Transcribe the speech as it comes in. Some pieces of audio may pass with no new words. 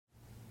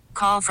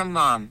call from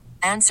mom.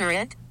 Answer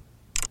it.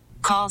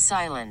 Call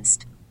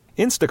silenced.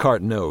 Instacart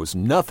knows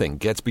nothing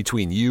gets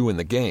between you and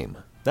the game.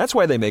 That's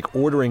why they make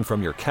ordering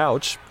from your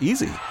couch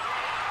easy.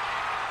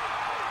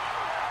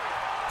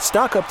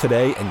 Stock up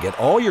today and get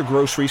all your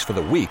groceries for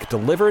the week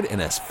delivered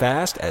in as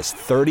fast as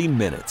 30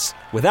 minutes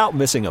without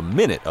missing a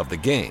minute of the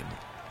game.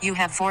 You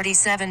have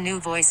 47 new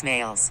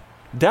voicemails.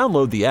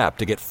 Download the app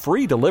to get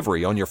free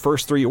delivery on your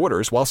first 3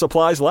 orders while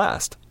supplies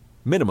last.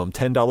 Minimum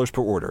 $10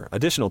 per order.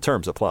 Additional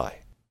terms apply.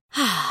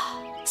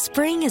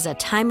 Spring is a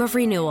time of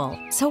renewal,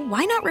 so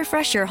why not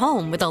refresh your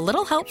home with a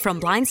little help from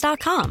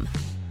Blinds.com?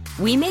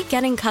 We make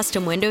getting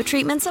custom window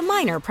treatments a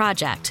minor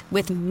project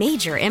with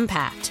major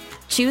impact.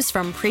 Choose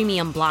from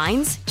premium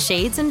blinds,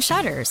 shades, and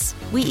shutters.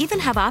 We even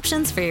have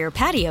options for your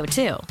patio,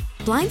 too.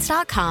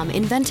 Blinds.com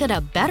invented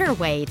a better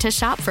way to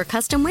shop for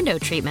custom window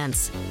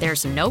treatments.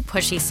 There's no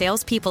pushy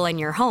salespeople in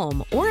your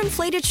home or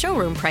inflated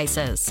showroom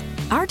prices.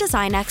 Our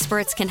design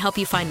experts can help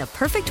you find the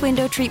perfect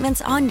window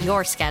treatments on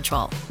your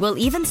schedule. We'll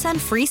even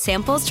send free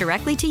samples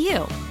directly to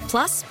you.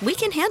 Plus, we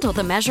can handle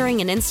the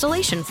measuring and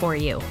installation for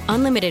you.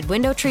 Unlimited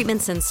window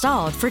treatments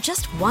installed for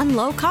just one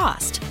low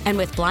cost. And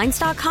with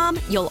Blinds.com,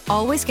 you'll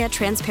always get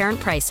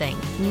transparent pricing.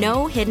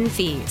 No hidden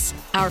fees.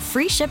 Our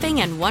free shipping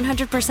and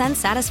 100%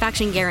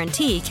 satisfaction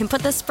guarantee can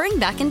put the spring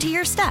back into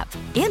your step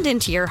and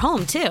into your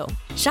home, too.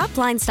 Shop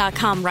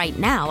Blinds.com right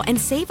now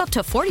and save up to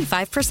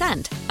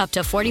 45%. Up to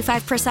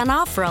 45%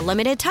 off for a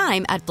limited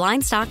time at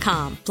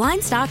Blinds.com.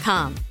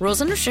 Blinds.com. Rules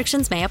and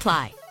restrictions may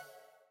apply.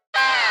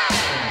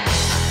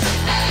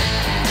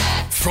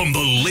 From the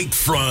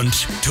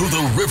lakefront to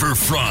the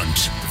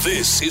riverfront,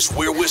 this is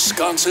where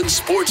Wisconsin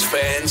sports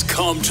fans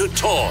come to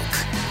talk.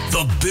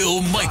 The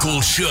Bill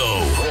Michaels Show.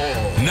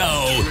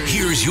 Now,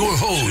 here's your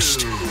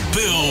host,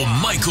 Bill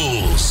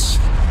Michaels.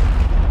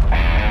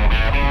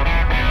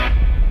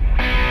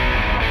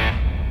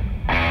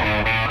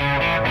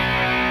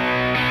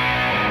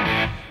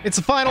 It's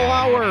the final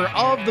hour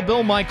of the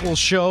Bill Michaels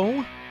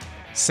Show,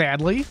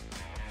 sadly,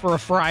 for a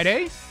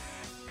Friday.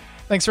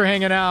 Thanks for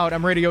hanging out.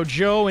 I'm Radio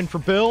Joe in for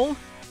Bill.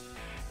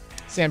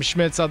 Sam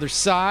Schmidt's other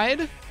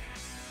side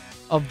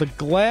of the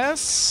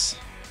glass.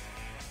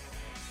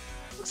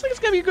 Looks like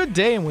it's going to be a good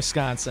day in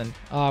Wisconsin.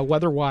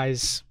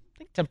 Weather-wise, I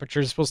think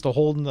temperatures are supposed to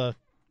hold in the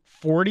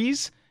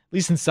 40s, at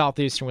least in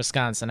southeastern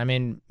Wisconsin. I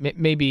mean,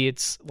 maybe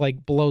it's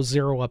like below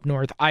zero up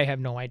north. I have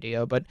no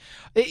idea. But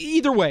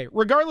either way,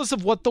 regardless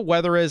of what the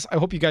weather is, I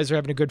hope you guys are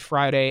having a good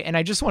Friday. And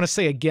I just want to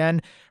say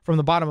again, from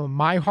the bottom of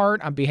my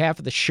heart, on behalf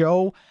of the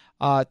show,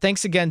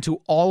 thanks again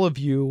to all of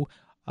you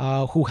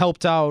who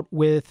helped out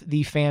with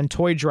the fan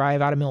toy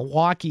drive out of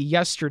Milwaukee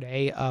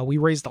yesterday. We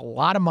raised a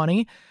lot of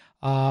money,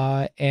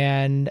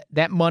 and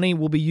that money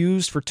will be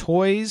used for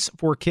toys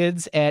for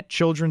kids at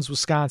Children's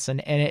Wisconsin.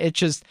 And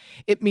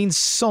it means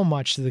so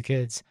much to the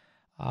kids.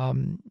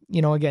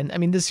 Again, I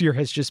mean, this year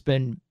it's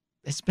been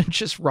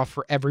just rough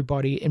for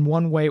everybody in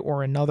one way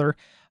or another.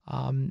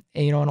 And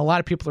a lot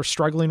of people are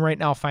struggling right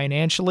now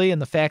financially. And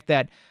the fact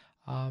that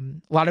a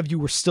lot of you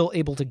were still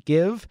able to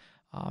give,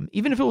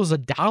 even if it was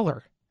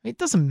 $1, it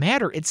doesn't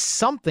matter. It's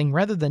something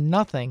rather than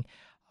nothing.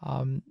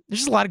 There's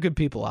just a lot of good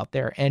people out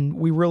there, and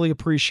we really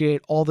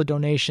appreciate all the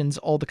donations,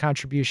 all the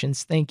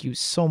contributions. Thank you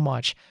so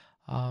much.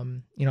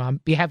 On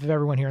behalf of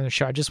everyone here on the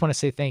show, I just want to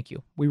say thank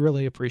you. We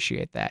really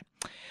appreciate that.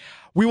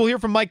 We will hear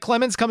from Mike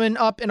Clemens coming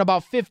up in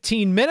about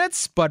 15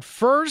 minutes, but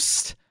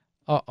first,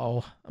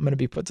 I'm going to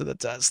be put to the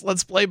test.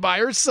 Let's play Buy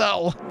or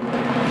Sell.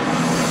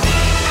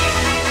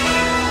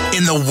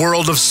 In the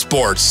world of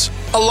sports,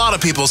 a lot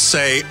of people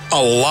say a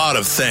lot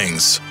of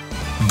things.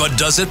 But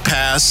does it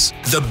pass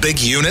the big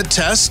unit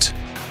test?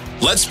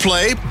 Let's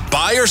play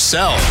Buy or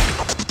Sell.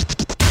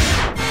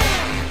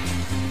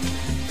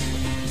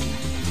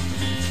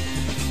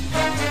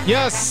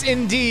 Yes,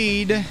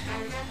 indeed.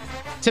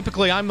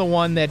 Typically, I'm the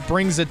one that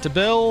brings it to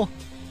Bill.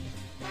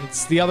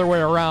 It's the other way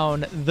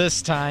around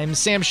this time.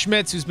 Sam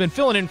Schmitz, who's been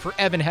filling in for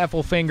Evan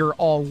Heffelfinger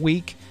all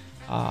week.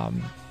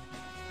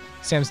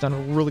 Sam's done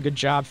a really good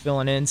job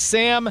filling in.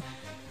 Sam,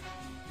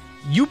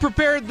 you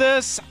prepared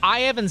this.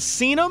 I haven't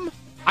seen them.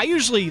 I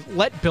usually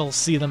let Bill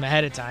see them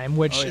ahead of time,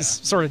 which is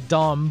sort of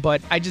dumb,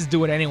 but I just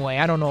do it anyway.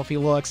 I don't know if he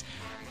looks.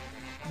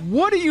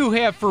 What do you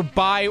have for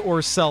Buy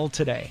or Sell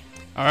today?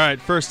 All right,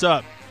 first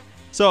up.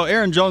 So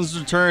Aaron Jones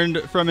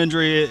returned from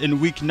injury in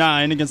Week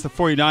 9 against the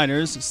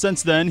 49ers.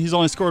 Since then, he's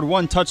only scored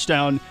 1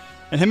 touchdown,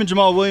 and him and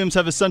Jamal Williams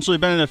have essentially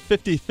been in a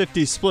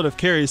 50-50 split of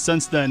carries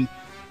since then.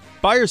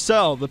 Buy or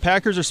sell, the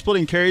Packers are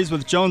splitting carries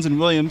with Jones and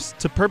Williams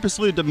to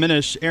purposely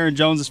diminish Aaron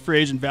Jones' free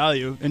agent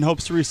value in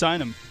hopes to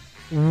re-sign him.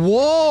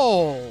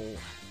 Whoa!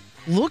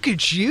 Look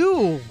at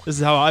you. This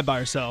is how I buy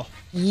or sell.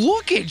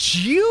 Look at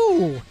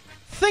you.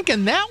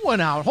 Thinking that one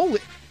out.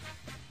 Holy.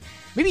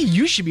 Maybe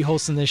you should be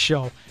hosting this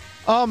show.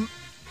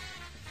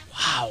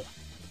 Wow.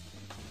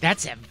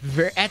 That's a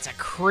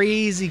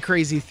crazy,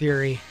 crazy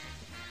theory.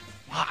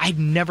 Wow, I'd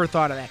never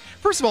thought of that.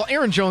 First of all,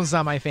 Aaron Jones is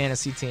on my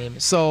fantasy team,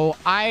 so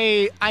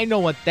I know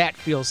what that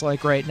feels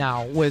like right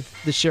now with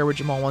the share with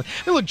Jamal Williams.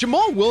 Hey, look,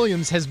 Jamal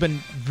Williams has been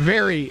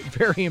very,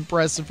 very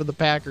impressive for the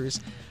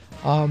Packers.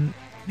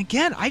 And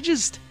again, I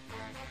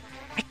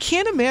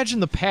can't imagine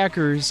the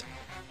Packers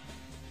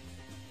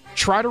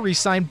try to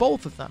re-sign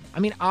both of them. I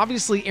mean,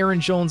 obviously Aaron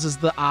Jones is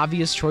the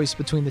obvious choice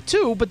between the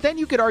two, but then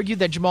you could argue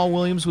that Jamal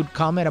Williams would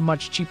come at a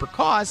much cheaper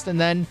cost, and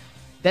then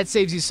that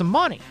saves you some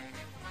money.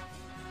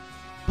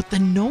 But the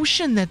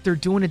notion that they're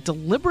doing it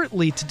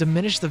deliberately to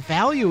diminish the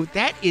value,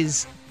 that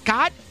is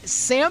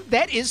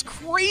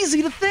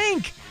crazy to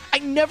think. I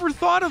never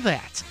thought of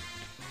that.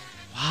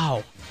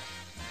 Wow.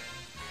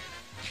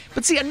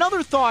 But see,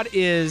 another thought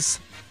is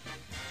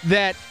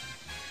that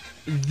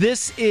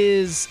this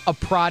is a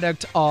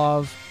product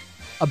of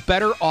a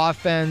better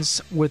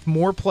offense with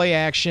more play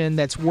action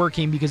that's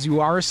working because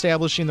you are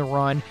establishing the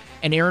run,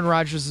 and Aaron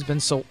Rodgers has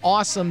been so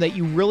awesome that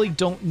you really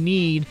don't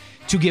need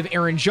to give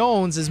Aaron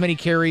Jones as many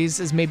carries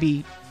as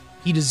maybe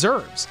he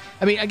deserves.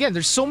 I mean, again,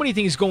 there's so many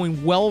things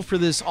going well for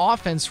this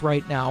offense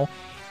right now.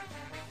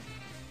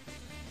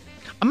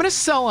 I'm going to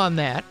sell on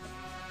that,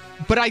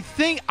 but I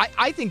think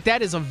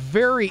that is a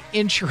very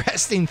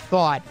interesting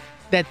thought,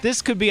 that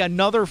this could be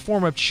another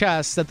form of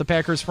chess that the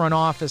Packers front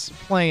office is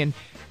playing,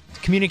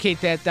 communicate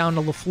that down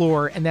to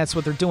LaFleur, and that's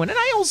what they're doing. And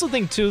I also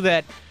think, too,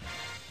 that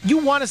you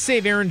want to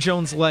save Aaron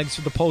Jones' legs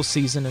for the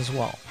postseason as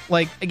well.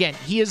 Like, again,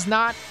 he is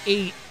not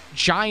a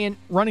giant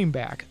running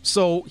back,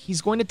 so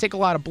he's going to take a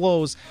lot of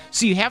blows.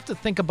 So you have to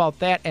think about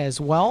that as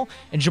well.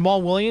 And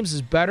Jamal Williams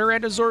is better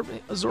at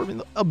absorbing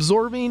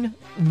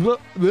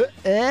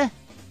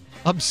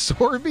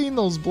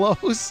those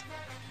blows.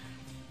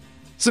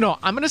 So no,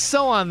 I'm going to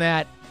sell on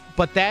that,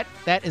 but that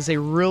is a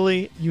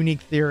really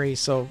unique theory.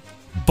 So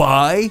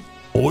buy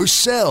or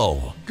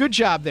sell. Good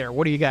job there.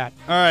 What do you got?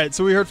 All right,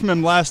 so we heard from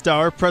him last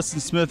hour. Preston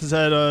Smith has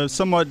had a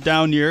somewhat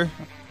down year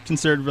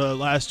considered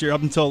last year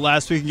up until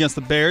last week against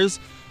the Bears.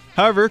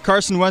 However,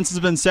 Carson Wentz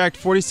has been sacked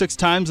 46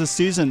 times this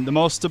season, the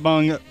most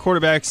among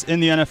quarterbacks in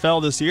the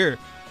NFL this year.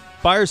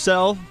 Buy or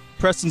sell,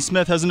 Preston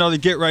Smith has another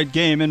get-right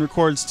game and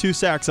records 2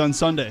 sacks on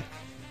Sunday.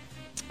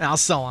 I'll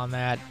sell on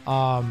that.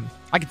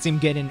 I could see him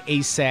getting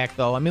a sack,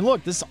 though. I mean,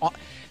 look, this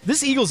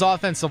Eagles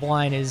offensive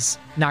line is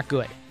not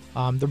good.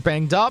 They're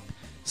banged up.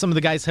 Some of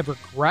the guys have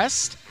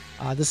regressed.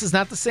 This is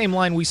not the same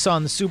line we saw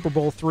in the Super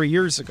Bowl 3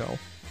 years ago.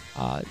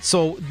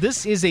 So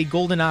this is a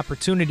golden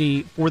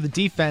opportunity for the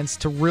defense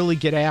to really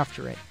get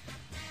after it.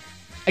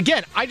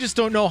 Again, I just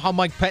don't know how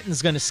Mike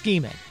Pettine's going to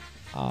scheme it.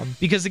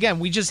 Because, again,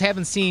 we just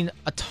haven't seen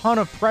a ton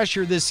of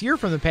pressure this year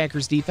from the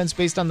Packers defense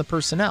based on the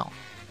personnel.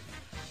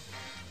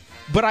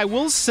 But I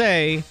will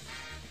say,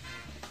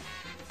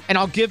 and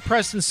I'll give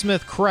Preston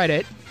Smith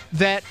credit,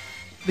 that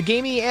the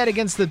game he had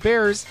against the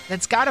Bears,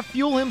 that's got to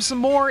fuel him some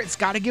more. It's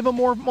got to give him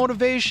more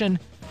motivation.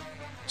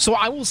 So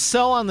I will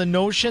sell on the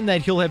notion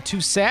that he'll have 2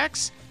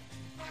 sacks,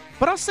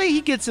 but I'll say he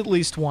gets at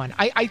least 1.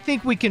 I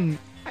think we can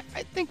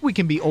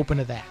be open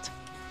to that.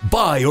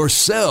 Buy or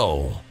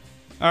sell.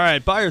 All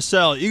right, buy or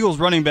sell. Eagles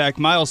running back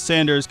Miles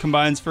Sanders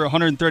combines for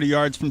 130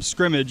 yards from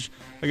scrimmage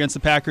against the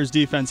Packers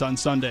defense on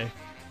Sunday.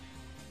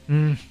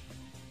 Yeah,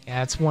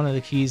 that's one of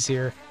the keys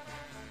here.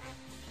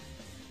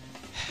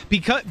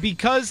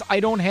 Because I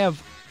don't have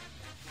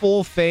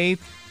full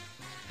faith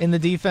in the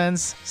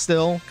defense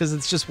still, because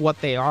it's just what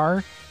they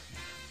are.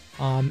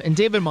 And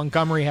David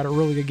Montgomery had a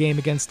really good game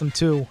against them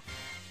too.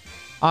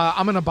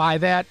 I'm going to buy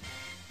that.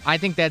 I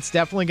think that's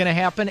definitely going to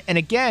happen. And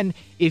again,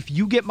 if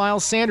you get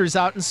Miles Sanders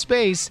out in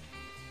space,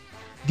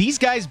 these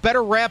guys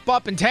better wrap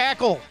up and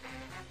tackle.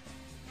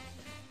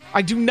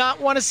 I do not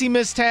want to see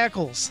missed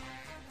tackles.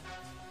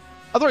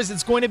 Otherwise,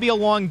 it's going to be a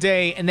long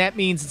day, and that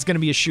means it's going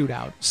to be a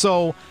shootout.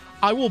 So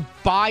I will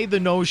buy the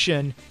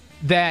notion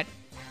that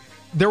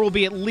there will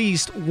be at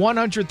least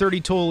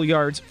 130 total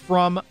yards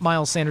from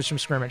Miles Sanders from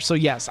scrimmage. So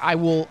yes, I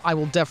will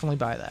definitely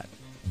buy that.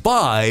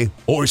 Buy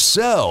or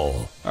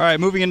sell. All right,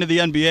 moving into the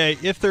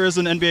NBA. If there is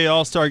an NBA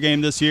All-Star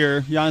game this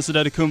year, Giannis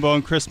Antetokounmpo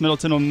and Chris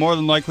Middleton will more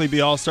than likely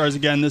be All-Stars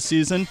again this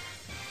season.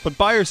 But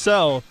buy or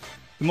sell,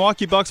 the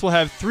Milwaukee Bucks will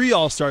have 3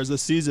 All-Stars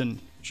this season.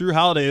 Drew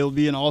Holiday will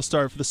be an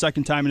All-Star for the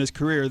second time in his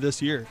career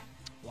this year.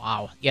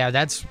 Wow. Yeah,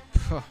 that's...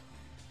 Wow.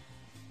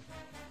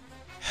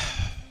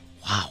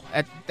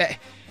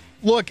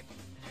 Look,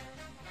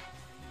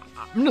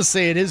 I'm going to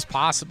say it is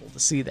possible to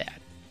see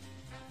that.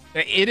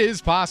 It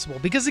is possible.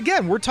 Because,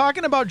 again, we're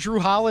talking about Drew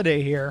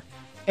Holiday here.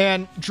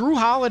 And Drew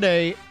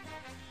Holiday,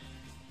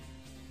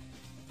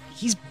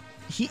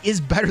 he is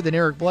better than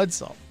Eric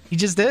Bledsoe. He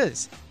just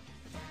is.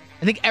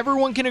 I think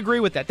everyone can agree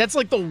with that. That's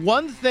like the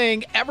one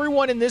thing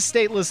everyone in this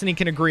state listening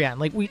can agree on.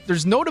 Like,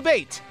 there's no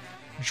debate.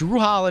 Drew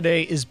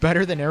Holiday is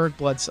better than Eric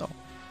Bledsoe.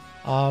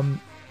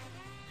 And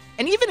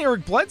even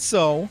Eric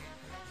Bledsoe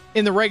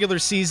in the regular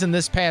season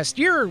this past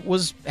year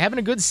was having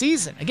a good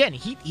season. Again,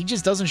 he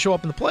just doesn't show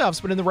up in the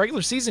playoffs, but in the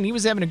regular season, he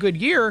was having a good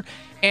year,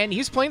 and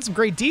he's playing some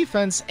great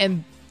defense,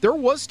 and there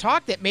was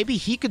talk that maybe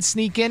he could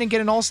sneak in and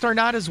get an all-star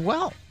nod as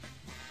well.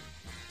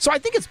 So I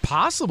think it's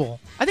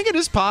possible. I think it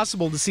is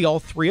possible to see all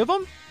 3 of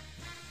them.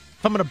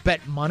 If I'm going to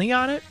bet money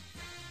on it,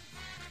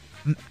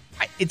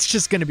 it's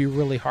just going to be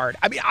really hard.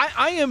 I mean,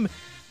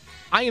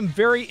 I am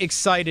very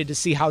excited to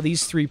see how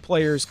these 3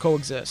 players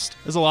coexist.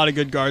 There's a lot of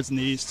good guards in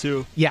the East,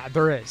 too. Yeah,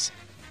 there is.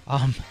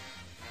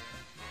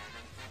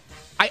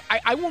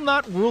 I will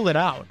not rule it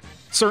out.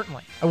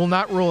 Certainly, I will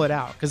not rule it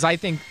out because I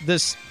think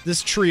this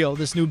trio,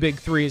 this new big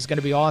three, is going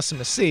to be awesome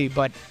to see.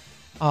 But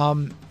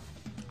I'm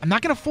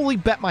not going to fully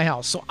bet my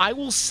house, so I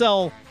will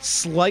sell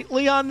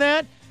slightly on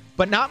that,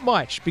 but not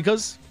much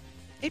because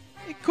it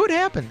could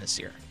happen this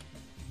year.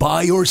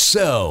 Buy or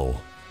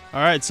sell. All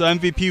right, so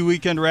MVP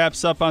weekend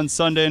wraps up on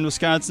Sunday in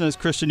Wisconsin as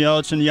Christian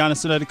Yelich and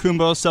Giannis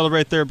Antetokounmpo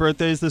celebrate their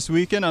birthdays this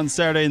weekend on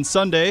Saturday and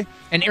Sunday.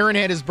 And Aaron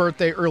had his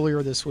birthday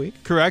earlier this week.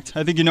 Correct.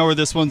 I think you know where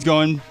this one's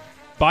going.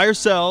 Buy or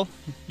sell,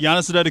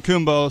 Giannis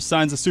Antetokounmpo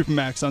signs a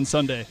Supermax on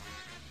Sunday.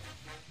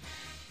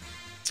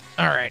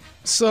 All right,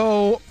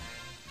 so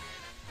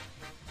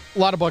a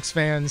lot of Bucks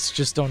fans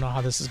just don't know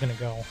how this is going to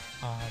go,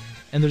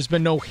 and there's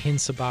been no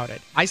hints about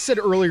it. I said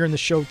earlier in the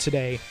show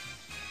today,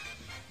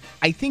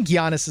 I think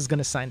Giannis is going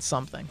to sign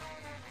something.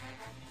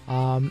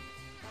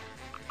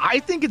 I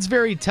think it's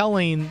very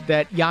telling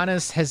that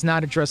Giannis has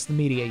not addressed the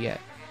media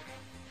yet.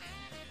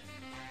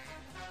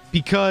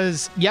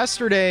 Because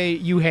yesterday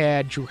you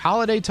had Drew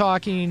Holiday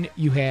talking,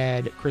 you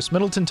had Chris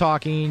Middleton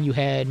talking, you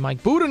had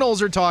Mike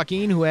Budenholzer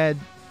talking, who had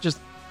just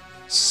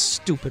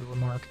stupid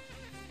remark.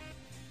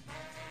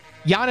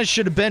 Giannis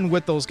should have been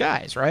with those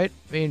guys, right?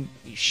 I mean,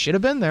 he should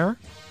have been there.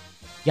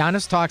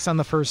 Giannis talks on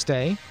the first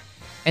day.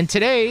 And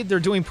today, they're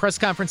doing press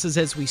conferences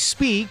as we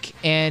speak,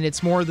 and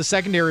it's more of the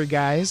secondary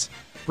guys.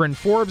 Bryn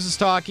Forbes is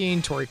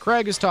talking, Torrey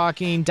Craig is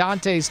talking,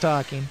 Dante's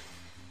talking.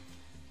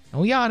 No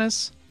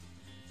Giannis.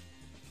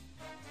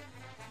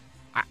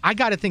 I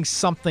got to think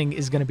something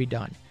is going to be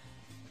done.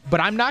 But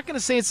I'm not going to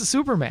say it's a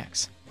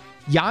Supermax.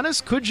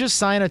 Giannis could just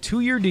sign a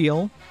 2-year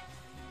deal,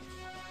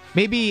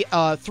 maybe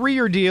a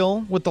 3-year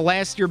deal with the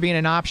last year being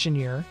an option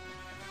year,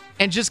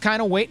 and just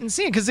kind of wait and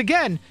see. Because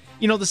again,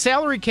 the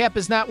salary cap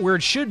is not where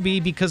it should be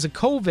because of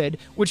COVID,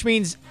 which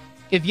means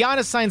if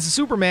Giannis signs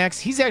a Supermax,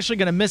 he's actually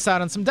going to miss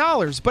out on some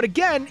dollars. But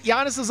again,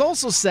 Giannis has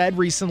also said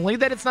recently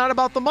that it's not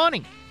about the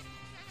money.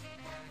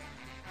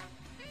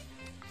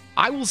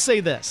 I will say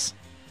this.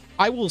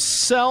 I will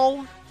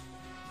sell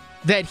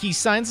that he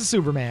signs a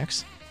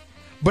Supermax,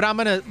 but I'm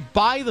going to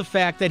buy the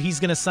fact that he's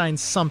going to sign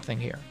something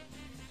here.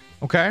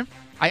 Okay?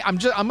 I'm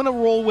going to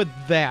roll with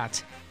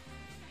that.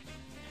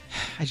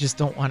 I just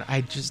don't want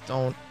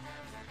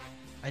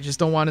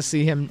to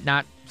see him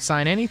not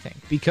sign anything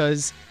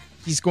because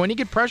he's going to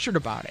get pressured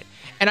about it.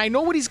 And I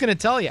know what he's going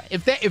to tell you.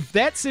 If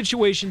that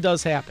situation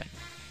does happen,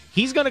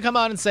 he's going to come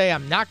out and say,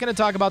 I'm not going to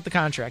talk about the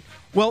contract.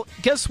 Well,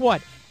 guess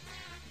what?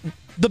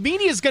 The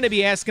media is going to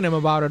be asking him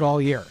about it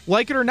all year,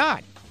 like it or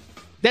not.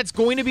 That's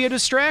going to be a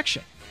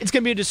distraction. It's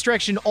going to be a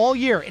distraction all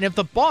year. And if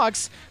the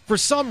Bucks, for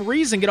some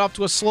reason, get off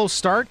to a slow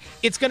start,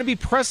 it's going to be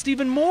pressed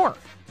even more.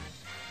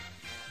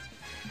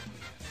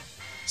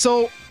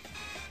 So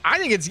I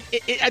think it's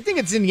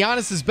in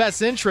Giannis's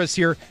best interest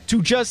here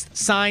to just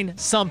sign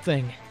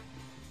something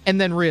and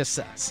then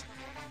reassess.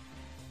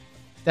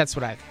 That's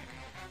what I think.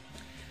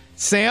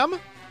 Sam,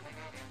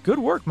 good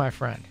work, my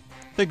friend.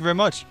 Thank you very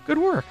much. Good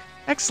work.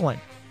 Excellent.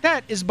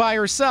 That is buy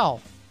or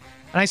sell.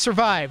 And I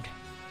survived.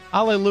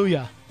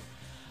 Hallelujah.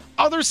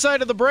 Other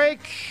side of the break,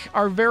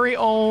 our very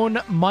own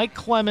Mike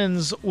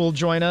Clemens will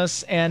join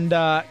us, and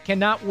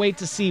cannot wait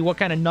to see what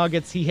kind of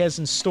nuggets he has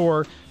in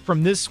store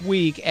from this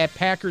week at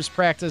Packers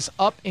practice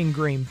up in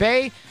Green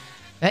Bay.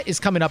 That is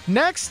coming up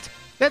next.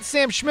 That's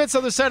Sam Schmitz,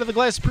 other side of the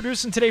glass,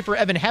 producing today for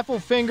Evan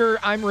Heffelfinger.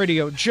 I'm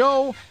Radio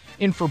Joe,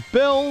 in for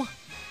Bill.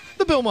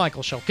 The Bill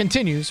Michaels Show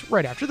continues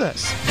right after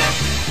this.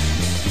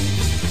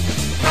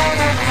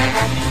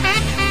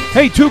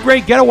 Hey, 2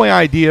 great getaway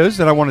ideas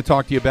that I want to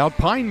talk to you about.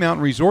 Pine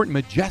Mountain Resort in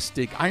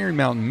majestic Iron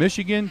Mountain,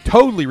 Michigan.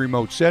 Totally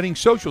remote setting,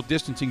 social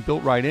distancing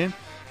built right in.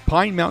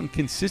 Pine Mountain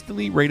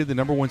consistently rated the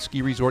 #1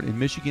 ski resort in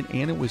Michigan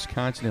and in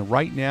Wisconsin. And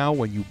right now,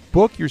 when you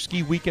book your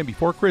ski weekend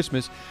before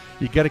Christmas,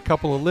 you get a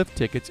couple of lift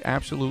tickets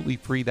absolutely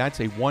free. That's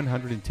a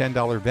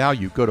 $110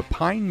 value. Go to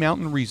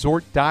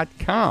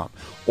PineMountainResort.com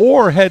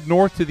or head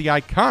north to the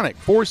iconic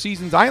Four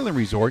Seasons Island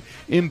Resort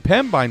in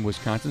Pembine,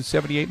 Wisconsin,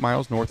 78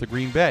 miles north of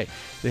Green Bay.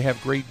 They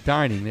have great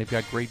dining. They've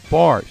got great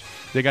bars.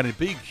 They got a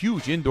big,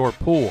 huge indoor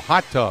pool,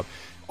 hot tub,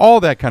 all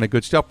that kind of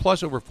good stuff,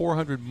 plus over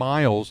 400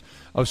 miles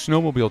of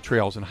snowmobile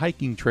trails and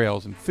hiking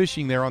trails and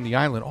fishing there on the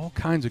island, all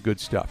kinds of good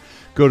stuff.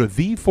 Go to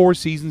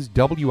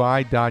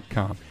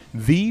thefourseasonswi.com.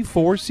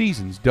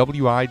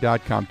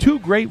 thefourseasonswi.com. 2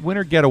 great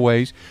winter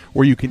getaways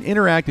where you can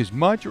interact as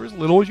much or as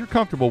little as you're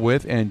comfortable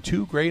with, and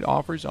 2 great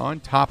offers on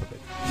top of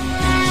it.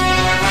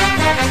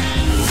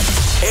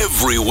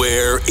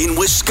 Everywhere in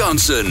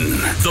Wisconsin,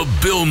 the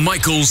Bill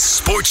Michaels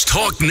Sports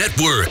Talk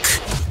Network.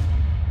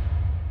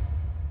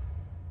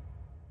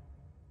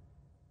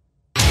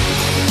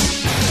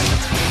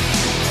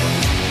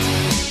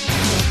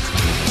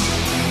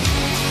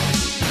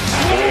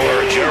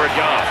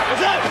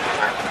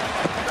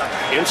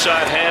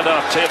 Inside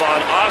handoff, Tavon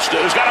Austin,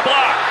 who's got a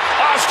block.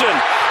 Austin,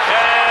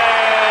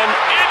 and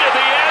into the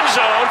end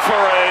zone for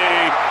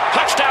a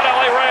touchdown,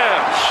 LA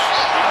Rams.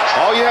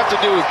 All you have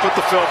to do is put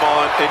the film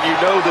on, and you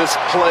know this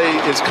play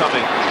is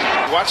coming.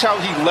 Watch how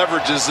he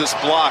leverages this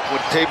block when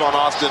Tavon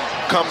Austin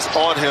comes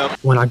on him.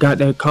 When I got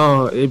that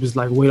call, it was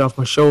like weight off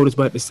my shoulders,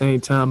 but at the same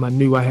time, I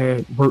knew I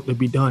had work to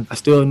be done. I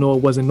still know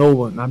it wasn't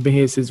over. And I've been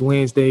here since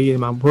Wednesday, and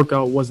my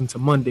workout wasn't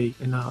until Monday.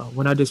 And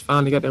when I just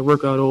finally got that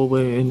workout over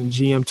and the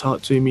GM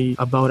talked to me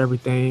about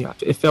everything,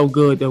 it felt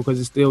good, though, because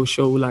it still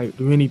showed, like,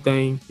 do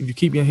anything. If you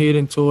keep your head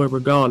into it,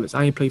 regardless.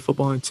 I ain't played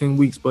football in 10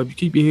 weeks, but if you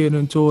keep your head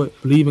into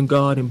it, believe in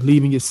God and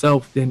believe in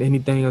yourself, then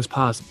anything is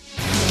possible.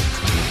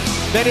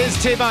 That is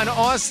Tavon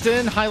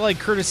Austin, highlight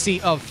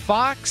courtesy of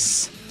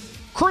Fox.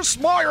 Chris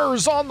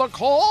Myers on the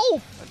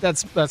call.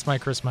 That's my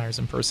Chris Myers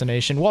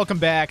impersonation. Welcome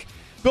back.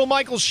 Bill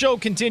Michaels Show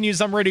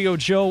continues. I'm Radio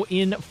Joe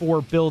in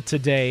for Bill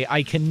today.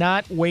 I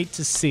cannot wait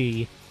to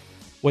see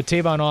what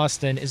Tavon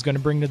Austin is going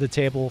to bring to the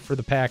table for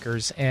the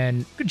Packers,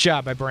 and good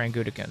job by Brian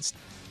Gutekunst.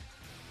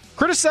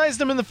 Criticized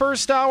him in the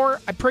first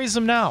hour. I praise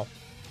him now.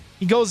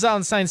 He goes out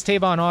and signs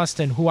Tavon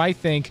Austin, who I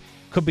think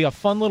could be a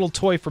fun little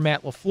toy for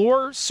Matt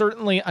LaFleur.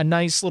 Certainly a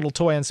nice little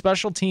toy on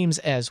special teams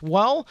as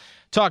well.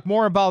 Talk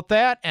more about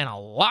that and a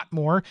lot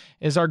more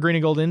is our Green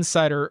and Gold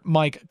insider,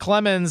 Mike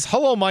Clemens.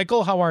 Hello,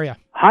 Michael. How are you?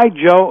 Hi,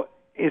 Joe.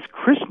 Is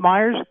Chris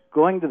Myers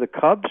going to the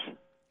Cubs?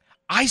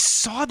 I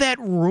saw that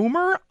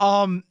rumor.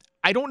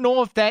 I don't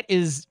know if that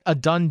is a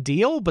done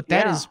deal, but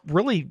that is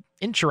really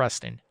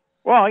interesting.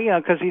 Well, yeah,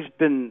 because he's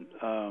been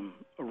a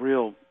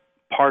real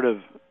part of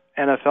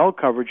NFL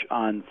coverage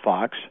on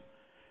Fox.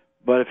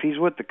 But if he's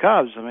with the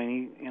Cubs, I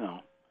mean,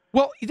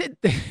 Well,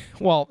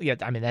 yeah,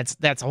 I mean,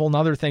 that's a whole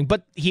nother thing.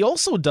 But he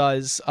also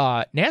does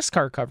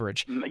NASCAR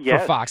coverage for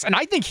Fox. And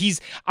I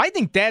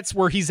think that's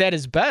where he's at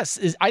his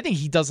best. I think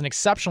he does an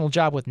exceptional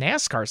job with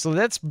NASCAR. So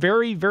that's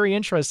very, very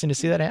interesting to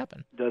see that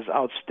happen. Does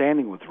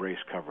outstanding with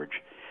race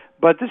coverage.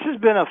 But this has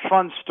been a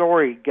fun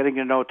story, getting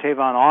to know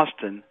Tavon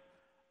Austin,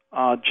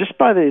 just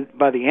by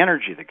the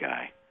energy of the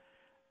guy.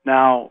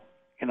 Now,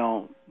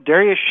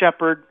 Darius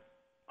Shepard,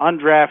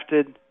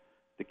 undrafted,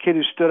 the kid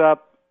who stood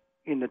up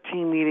in the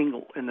team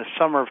meeting in the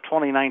summer of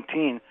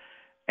 2019,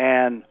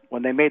 and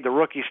when they made the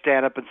rookie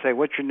stand up and say,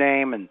 "What's your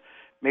name?" and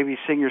maybe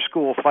sing your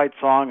school fight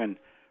song and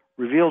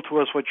reveal to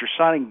us what your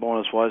signing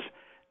bonus was,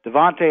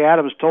 Devontae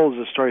Adams told us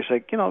the story. He's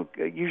like,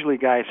 usually a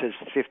guy says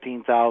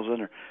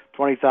 15,000 or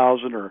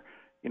 20,000, or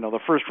the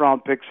first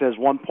round pick says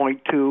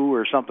 1.2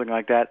 or something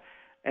like that.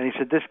 And he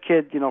said, this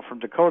kid, from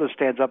Dakota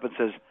stands up and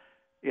says,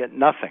 "Yeah,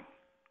 nothing.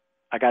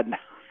 I got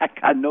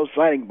no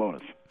signing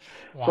bonus."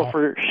 Wow. So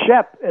for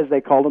Shep, as they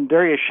called him,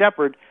 Darius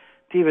Shepard,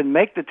 to even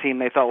make the team,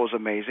 they thought was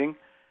amazing.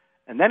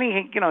 And then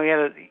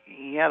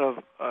he had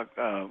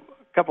a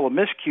couple of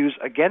miscues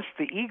against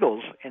the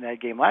Eagles in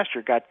that game last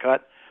year. Got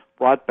cut,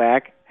 brought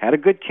back, had a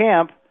good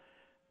camp,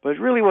 but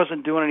really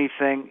wasn't doing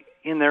anything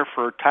in there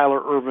for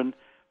Tyler Ervin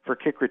for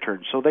kick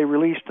return. So they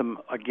released him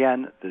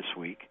again this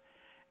week,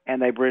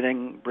 and they bring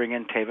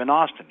in Tavon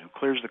Austin, who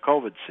clears the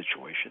COVID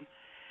situation,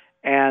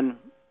 and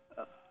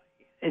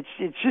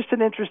it's just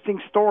an interesting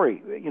story.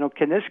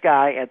 Can this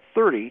guy at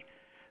 30,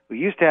 who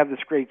used to have this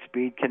great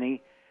speed, can he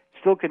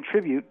still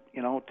contribute,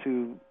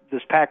 to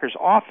this Packers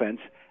offense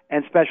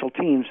and special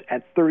teams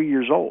at 30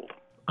 years old?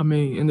 I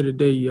mean, end of the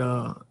day,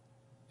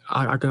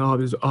 I can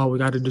always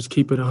got to just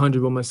keep it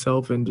 100 with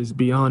myself and just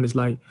be honest.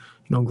 Like,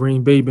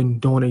 Green Bay been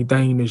doing a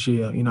thing this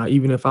year.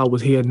 Even if I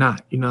was here or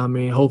not,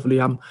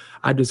 hopefully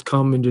I just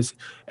come and just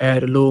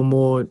add a little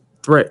more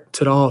threat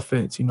to the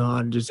offense.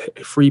 I just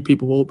free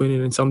people open,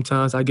 and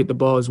sometimes I get the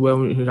ball as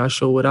well, and I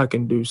show what I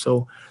can do.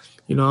 So,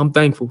 I'm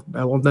thankful.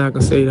 That one thing I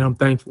can say, that I'm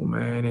thankful,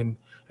 man. And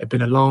it's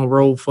been a long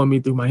road for me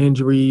through my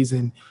injuries,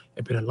 and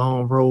it's been a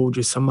long road,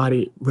 just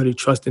somebody really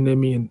trusting in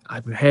me. And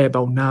I've had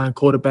about 9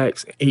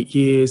 quarterbacks, 8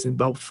 years, and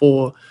about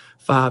 4,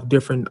 5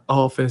 different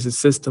offensive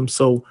systems.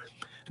 So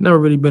I've never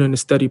really been in a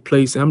steady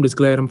place, and I'm just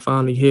glad I'm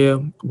finally here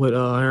with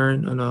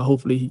Aaron, and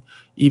hopefully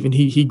even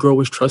he grow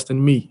his trust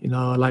in me.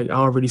 Like I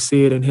already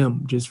said in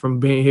him, just from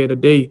being here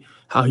today,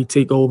 how he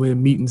take over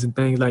in meetings and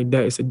things like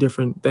that. It's a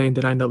different thing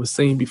that I never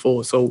seen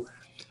before. So,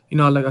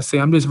 like I say,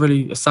 I'm just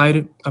really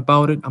excited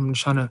about it. I'm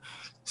just trying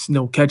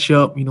to, catch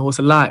up. It's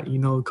a lot.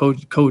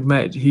 Coach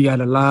Matt, he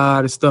had a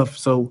lot of stuff.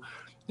 So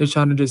just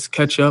trying to just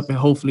catch up, and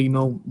hopefully,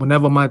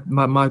 whenever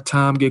my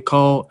time get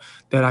called,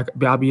 that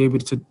I'll be able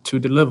to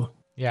deliver.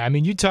 Yeah, I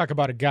mean, you talk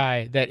about a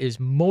guy that is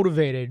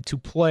motivated to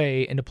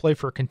play and to play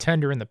for a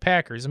contender in the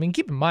Packers. I mean,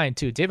 keep in mind,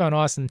 too, Tavon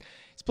Austin,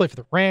 he's played for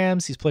the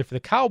Rams, he's played for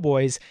the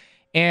Cowboys,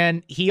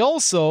 and he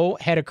also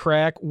had a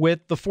crack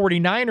with the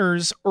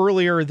 49ers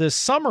earlier this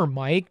summer,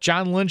 Mike.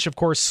 John Lynch, of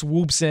course,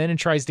 swoops in and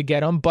tries to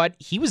get him, but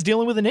he was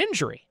dealing with an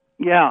injury.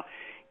 Yeah,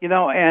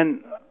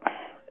 and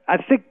I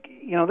think,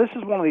 this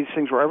is one of these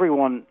things where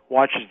everyone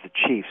watches the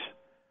Chiefs,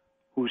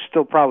 who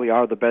still probably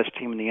are the best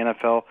team in the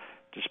NFL,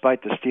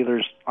 despite the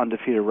Steelers'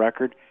 undefeated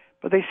record,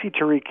 but they see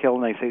Tyreek Hill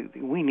and they say,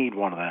 we need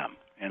one of them,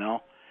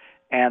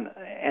 And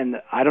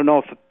I don't know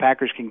if the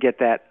Packers can get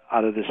that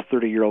out of this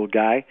 30-year-old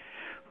guy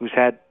who's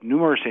had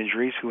numerous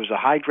injuries, who was a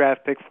high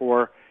draft pick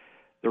for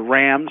the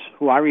Rams,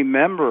 who I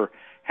remember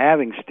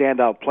having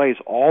standout plays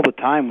all the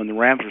time when the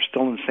Rams were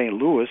still in St.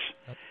 Louis.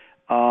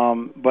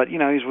 But,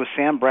 he's with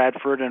Sam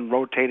Bradford and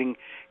rotating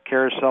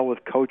carousel with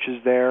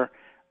coaches there.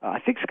 I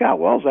think Scott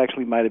Wells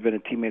actually might have been a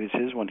teammate of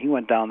his when he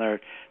went down there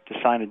to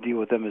sign a deal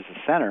with them as a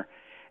center.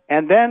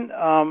 And then,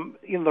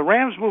 the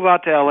Rams move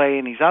out to L.A.,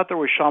 and he's out there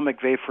with Sean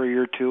McVay for a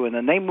year or two, and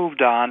then they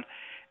moved on.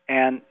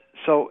 And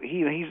so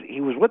he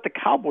was with the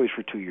Cowboys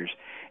for 2 years.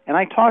 And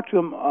I talked to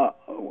him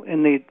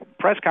in the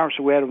press conference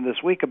we had with him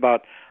this week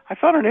about, I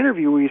found an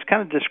interview where he's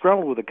kind of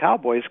disgruntled with the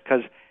Cowboys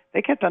because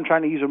they kept on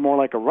trying to use him more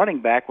like a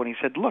running back when he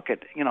said, look,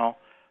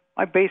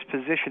 my base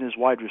position is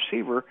wide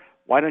receiver.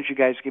 Why don't you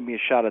guys give me a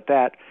shot at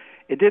that?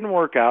 It didn't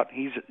work out.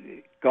 He's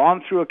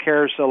gone through a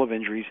carousel of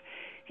injuries.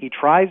 He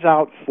tries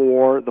out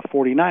for the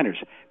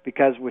 49ers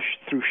because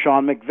through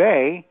Sean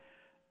McVay,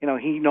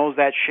 he knows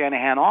that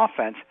Shanahan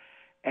offense.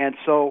 And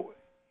so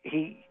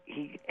he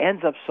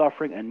ends up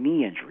suffering a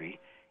knee injury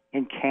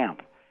in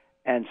camp.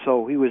 And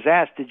so he was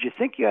asked, did you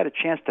think you had a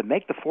chance to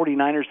make the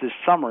 49ers this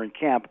summer in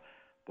camp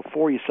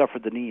before you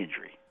suffered the knee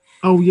injury?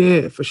 Oh,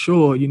 yeah, for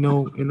sure.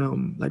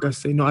 And like I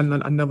say, I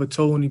never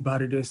told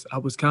anybody this. I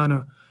was kind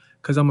of,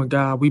 because I'm a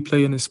guy, we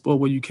play in a sport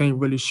where you can't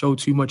really show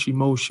too much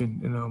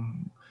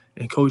emotion.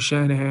 And Coach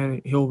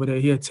Shanahan, he over there,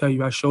 he'll tell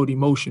you I showed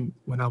emotion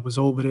when I was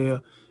over there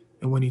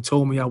and when he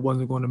told me I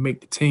wasn't going to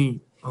make the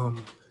team.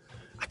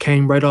 I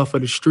came right off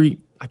of the street.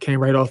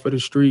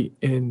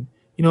 And,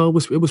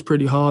 it was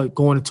pretty hard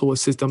going into a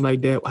system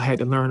like that. I had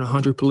to learn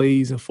 100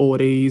 plays in 4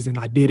 days, and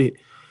I did it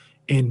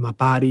in my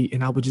body.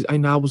 And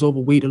I was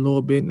overweight a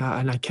little bit, and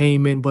I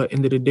came in. But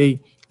end of the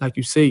day, like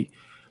you say,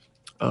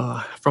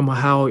 from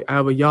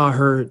however y'all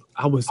heard,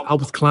 I was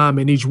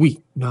climbing each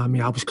week.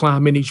 I was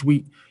climbing each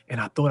week, and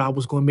I thought I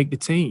was going to make the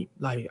team.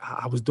 Like,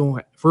 I was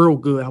doing real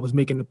good. I was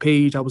making the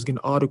page. I was getting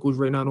articles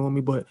written out on me,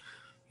 but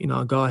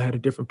God had a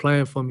different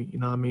plan for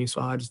me.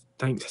 So I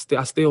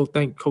still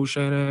thank Coach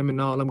Shanahan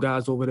and all them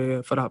guys over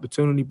there for the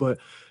opportunity. But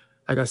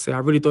like I said, I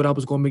really thought I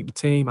was going to make the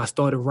team. I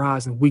started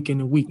rising week in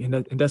and week, and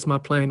that's my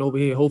plan over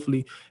here.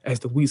 Hopefully,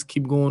 as the weeks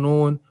keep going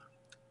on,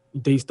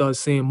 they start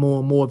seeing more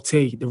and more of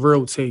Tate, the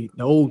real Tate,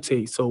 the old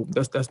Tate. So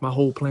that's my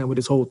whole plan with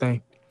this whole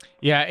thing.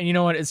 Yeah, and you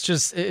know what? It's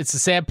the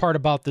sad part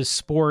about this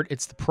sport.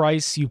 It's the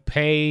price you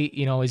pay,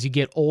 as you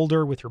get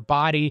older with your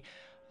body.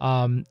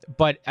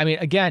 But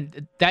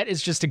again, that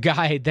is just a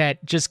guy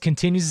that just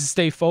continues to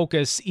stay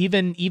focused.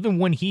 Even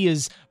when he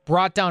is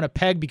brought down a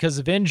peg because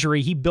of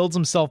injury, he builds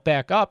himself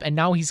back up, and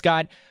now he's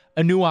got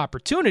a new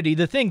opportunity.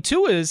 The thing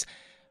too is,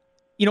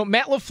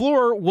 Matt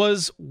LaFleur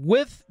was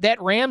with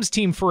that Rams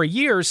team for a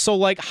year. So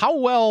how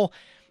well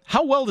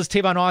does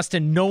Tavon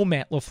Austin know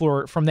Matt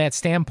LaFleur from that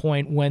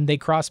standpoint when they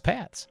cross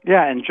paths?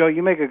 Yeah, and Joe,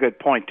 you make a good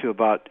point too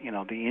about,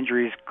 the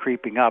injuries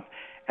creeping up.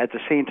 At the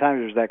same time,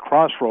 there's that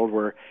crossroad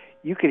where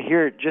you could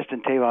hear it just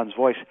in Tavon's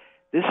voice.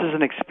 This is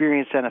an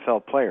experienced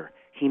NFL player.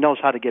 He knows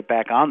how to get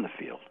back on the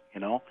field,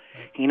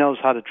 He knows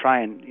how to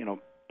try and,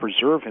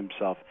 preserve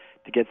himself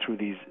to get through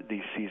these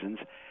seasons.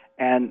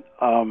 And,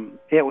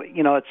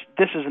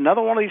 this is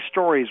another one of these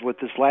stories with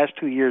this last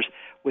 2 years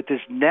with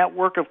this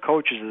network of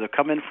coaches that have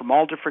come in from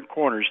all different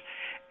corners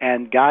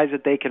and guys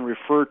that they can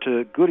refer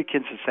to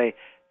Gutekunst and say,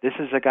 this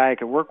is a guy I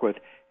can work with.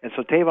 And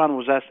so Tavon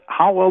was asked,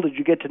 how well did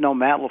you get to know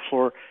Matt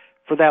LaFleur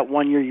for that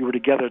 1 year you were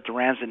together at the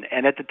Rams?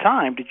 And at the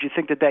time, did you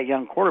think that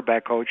young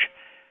quarterback coach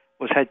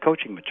was head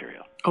coaching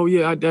material? Oh,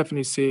 yeah, I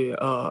definitely said.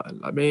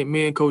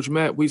 Me and Coach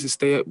Matt, we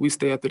stay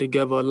up there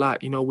together a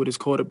lot, with his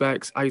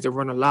quarterbacks. I used to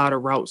run a lot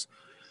of routes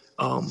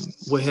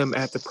with him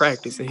after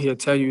practice, and he'll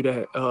tell you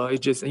that it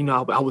just,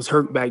 I was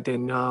hurt back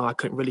then. I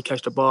couldn't really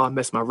catch the ball. I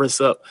messed my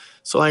wrists up.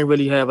 So I didn't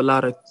really have a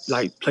lot of,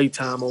 play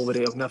time over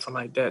there or nothing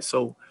like that.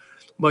 So,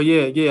 but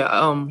yeah.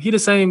 He the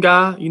same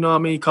guy. He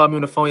called me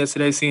on the phone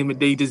yesterday, seeing him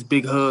today, this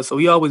big hug. So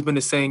he always been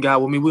the same guy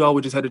with me. We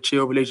always just had a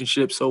chill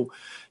relationship. So,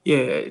 yeah,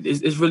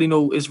 it's really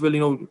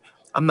no.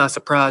 I'm not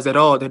surprised at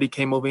all that he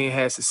came over and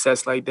had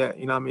success like that.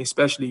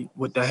 Especially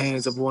with the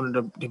hands of one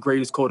of the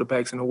greatest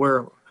quarterbacks in the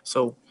world.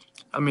 So,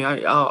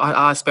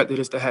 I expected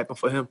this to happen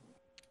for him.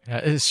 Yeah,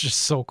 it's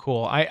just so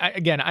cool. I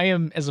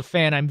am, as a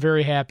fan, I'm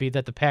very happy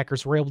that the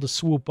Packers were able to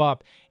swoop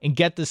up and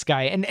get this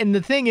guy. And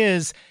the thing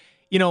is,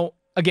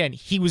 again,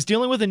 he was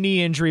dealing with a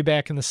knee injury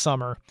back in the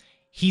summer.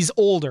 He's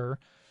older.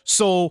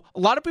 So a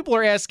lot of people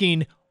are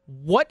asking,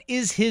 what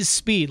is his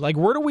speed?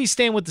 Where do we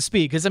stand with the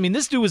speed? Because,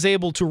 this dude was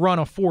able to run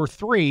a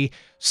 4.3.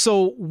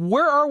 So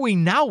where are we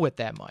now with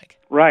that, Mike?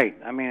 Right.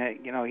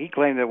 He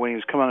claimed that when he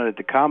was coming out at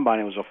the Combine,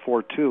 it was a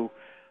 4.2.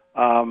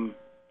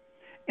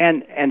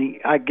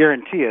 I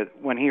guarantee it,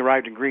 when he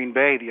arrived in Green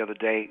Bay the other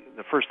day,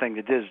 the first thing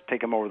they did is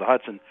take him over the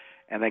Hudson,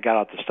 and they got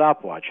out the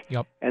stopwatch.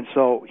 Yep. And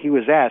so he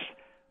was asked,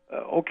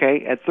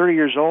 okay, at 30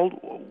 years old,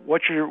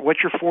 what's your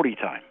 40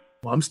 time?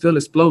 Well, I'm still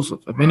explosive.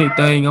 If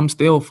anything, I'm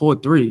still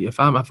 4.3. If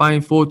I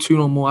ain't 4.2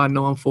 no more, I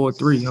know I'm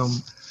 4.3.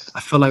 I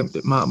feel like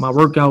my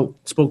workout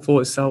spoke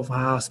for itself,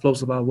 how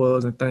explosive I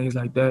was and things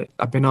like that.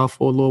 I've been out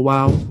for a little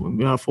while,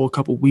 been out for a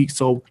couple of weeks,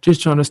 so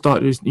just trying to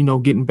start this,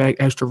 getting back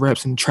extra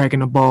reps and tracking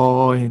the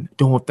ball and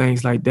doing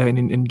things like that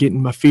and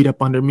getting my feet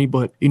up under me.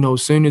 But,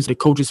 as soon as the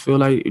coaches feel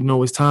like,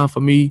 it's time for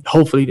me,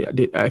 hopefully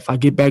if I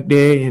get back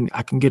there and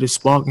I can get a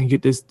spark and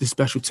get this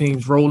special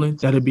teams rolling,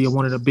 that'll be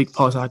one of the big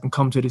parts I can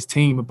come to this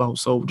team about.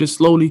 So just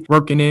slowly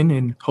working in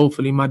and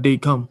hopefully my day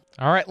come.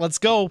 All right, let's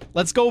go.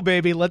 Let's go,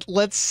 baby.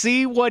 Let's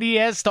see what he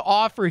has to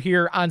offer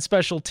here on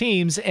special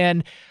teams.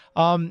 And,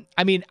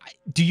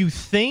 do you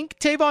think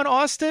Tavon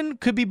Austin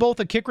could be both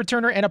a kick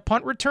returner and a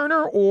punt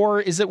returner,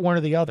 or is it one or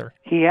the other?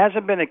 He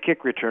hasn't been a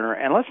kick returner.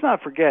 And let's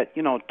not forget,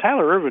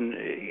 Tyler Ervin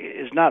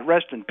is not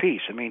rest in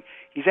peace.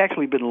 He's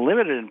actually been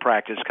limited in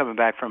practice coming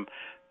back from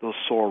those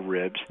sore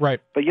ribs. Right.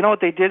 But you know what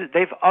they did?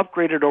 They've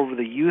upgraded over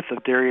the youth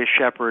of Darius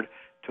Shepard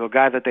to a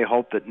guy that they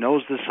hope that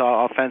knows this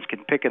offense,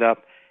 can pick it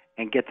up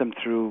and get them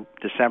through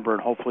December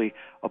and hopefully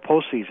a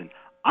postseason.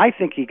 I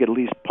think he could at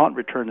least punt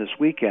return this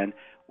weekend.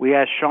 We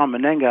asked Sean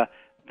Menenga,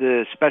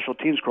 the special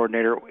teams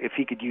coordinator, if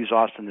he could use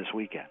Austin this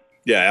weekend.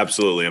 Yeah,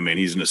 absolutely.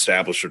 He's an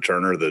established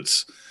returner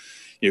that's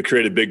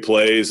created big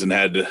plays and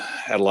had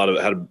a lot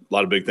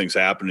of big things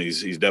happen.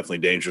 He's definitely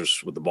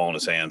dangerous with the ball in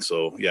his hand.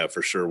 So yeah,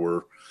 for sure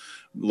we're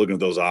looking at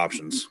those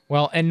options.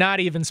 Well, and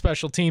not even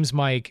special teams,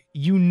 Mike.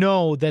 You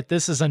know that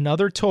this is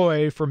another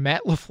toy for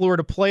Matt LaFleur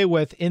to play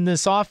with in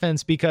this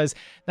offense, because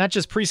not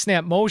just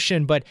pre-snap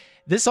motion, but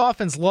this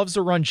offense loves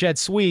to run jet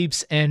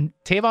sweeps, and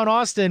Tavon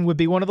Austin would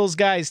be one of those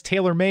guys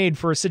tailor-made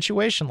for a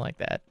situation like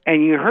that.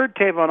 And you heard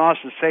Tavon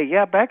Austin say,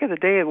 yeah, back in the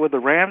day with the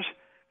Rams,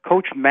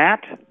 Coach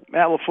Matt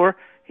LaFleur,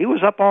 he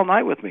was up all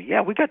night with me.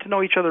 Yeah, we got to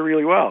know each other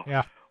really well.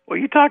 Yeah. Well,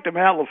 you talk to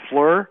Matt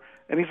LaFleur,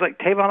 and he's like,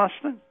 Tavon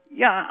Austin?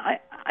 Yeah,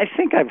 I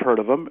think I've heard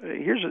of him.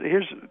 Here's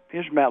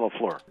Matt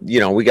LaFleur.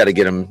 We got to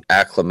get him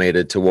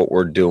acclimated to what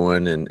we're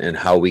doing and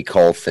how we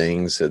call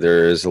things.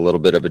 There is a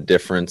little bit of a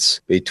difference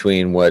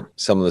between what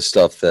some of the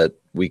stuff that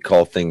we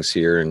call things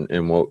here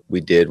and what we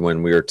did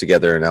when we were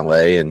together in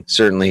LA. And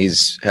certainly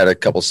he's had a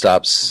couple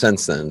stops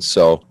since then.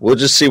 So we'll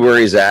just see where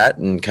he's at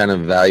and kind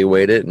of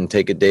evaluate it and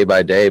take it day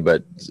by day.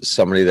 But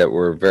somebody that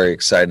we're very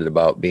excited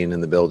about being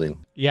in the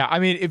building. Yeah,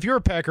 if you're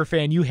a Packer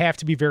fan, you have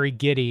to be very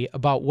giddy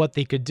about what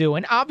they could do.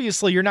 And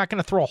obviously, you're not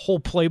going to throw a whole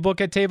playbook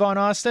at Tavon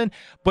Austin,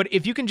 but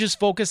if you can just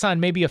focus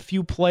on maybe a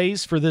few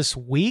plays for this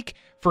week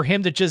for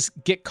him to just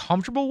get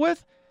comfortable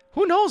with,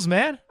 who knows,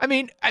 man?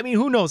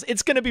 Who knows?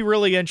 It's going to be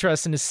really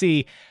interesting to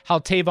see how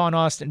Tavon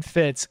Austin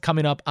fits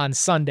coming up on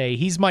Sunday.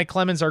 He's Mike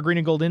Clemens, our Green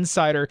and Gold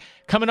insider.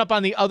 Coming up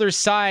on the other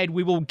side,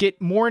 we will get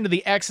more into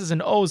the X's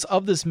and O's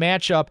of this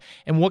matchup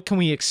and what can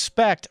we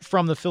expect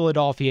from the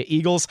Philadelphia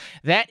Eagles.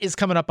 That is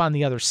coming up on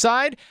the other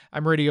side.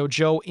 I'm Radio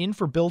Joe in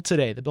for Bill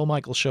today. The Bill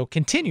Michaels Show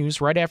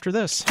continues right after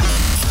this.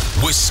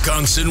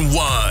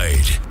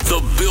 Wisconsin-wide,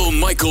 the Bill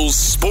Michaels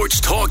Sports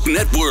Talk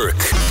Network.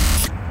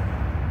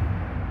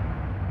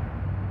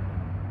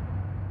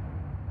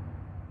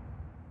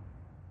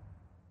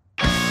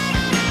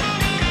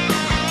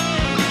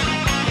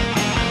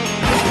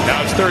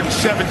 Now it's 3rd and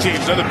 17.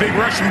 Another big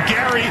rush from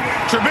Gary.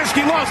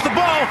 Trubisky lost the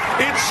ball.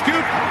 It's scooped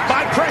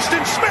by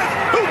Preston Smith,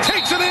 who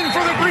takes it in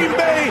for the Green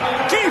Bay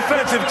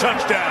defensive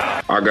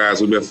touchdown. Our guys,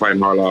 we've been fighting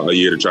hard all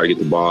year to try to get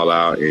the ball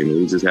out, and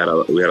we had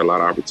a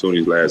lot of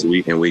opportunities last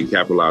week, and we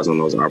capitalized on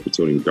those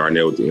opportunities.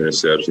 Darnell with the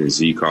interception,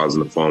 Z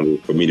causing the fumble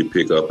for me to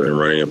pick up and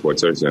run in for a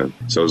touchdown.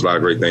 So there's a lot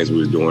of great things we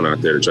was doing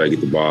out there to try to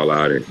get the ball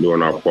out and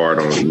doing our part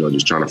on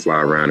just trying to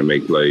fly around and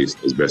make plays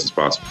as best as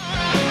possible.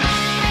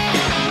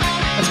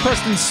 That's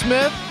Preston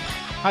Smith.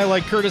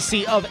 Highlight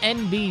courtesy of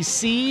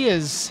NBC.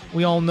 As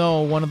we all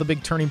know, one of the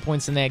big turning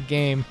points in that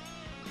game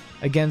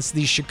against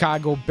the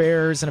Chicago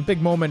Bears, and a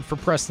big moment for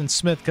Preston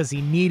Smith because he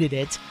needed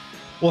it.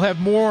 We'll have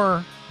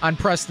more on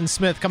Preston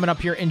Smith coming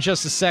up here in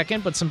just a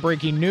second, but some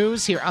breaking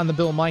news here on the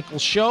Bill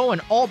Michaels Show,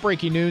 and all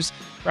breaking news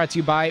brought to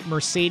you by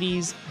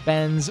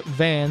Mercedes-Benz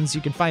Vans.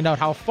 You can find out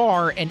how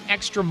far an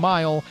extra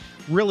mile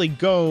really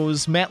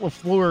goes. Matt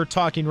LaFleur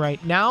talking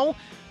right now.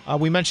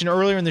 We mentioned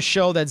earlier in the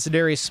show that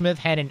Za'Darius Smith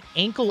had an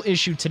ankle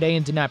issue today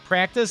and did not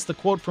practice. The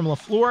quote from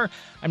LaFleur,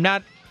 I'm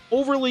not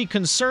overly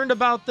concerned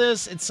about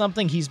this. It's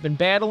something he's been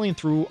battling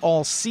through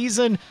all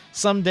season.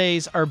 Some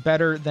days are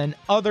better than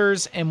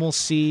others, and we'll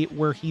see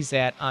where he's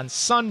at on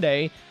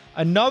Sunday.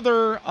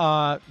 Another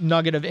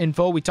nugget of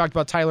info, we talked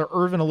about Tyler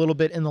Ervin a little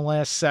bit in the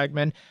last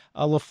segment.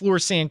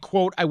 LaFleur saying,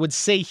 quote, I would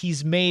say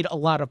he's made a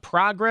lot of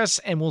progress,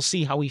 and we'll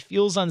see how he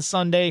feels on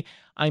Sunday.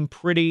 I'm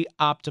pretty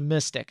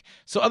optimistic.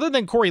 So other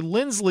than Corey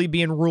Linsley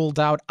being ruled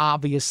out,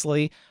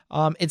 obviously,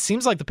 it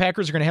seems like the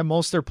Packers are going to have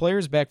most of their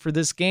players back for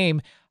this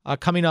game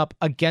coming up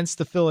against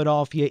the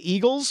Philadelphia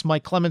Eagles.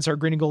 Mike Clemens, our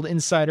Green and Gold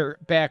insider,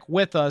 back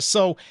with us.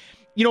 So,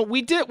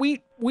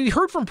 we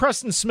heard from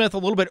Preston Smith a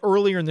little bit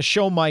earlier in the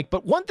show, Mike,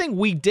 but one thing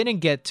we didn't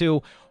get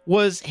to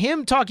was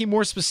him talking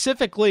more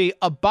specifically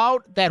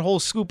about that whole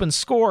scoop and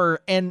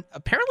score, and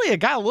apparently it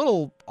got a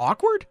little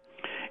awkward.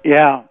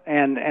 Yeah,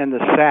 and the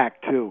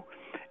sack, too.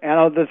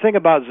 And the thing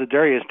about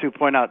Za'Darius, to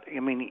point out,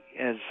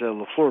 as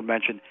LaFleur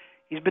mentioned,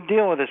 he's been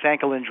dealing with this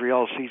ankle injury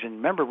all season.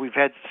 Remember, we've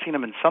seen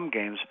him in some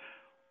games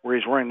where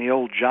he's wearing the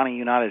old Johnny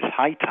Unitas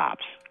high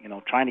tops,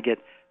 trying to get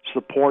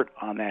support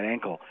on that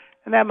ankle.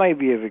 And that might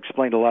have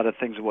explained a lot of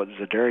things of what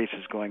Za'Darius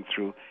is going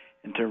through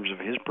in terms of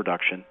his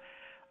production.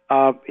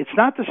 It's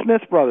not the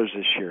Smith brothers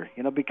this year,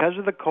 because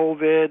of the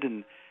COVID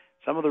and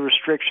some of the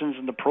restrictions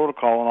and the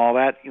protocol and all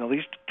that.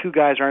 These two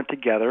guys aren't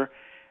together.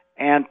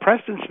 And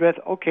Preston Smith,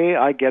 okay,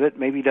 I get it.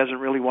 Maybe he doesn't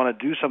really want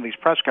to do some of these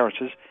press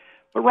conferences.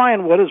 But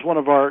Ryan Wood is one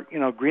of our,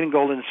 green and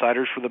gold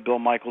insiders for the Bill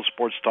Michaels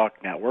Sports Talk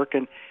Network.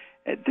 And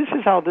this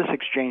is how this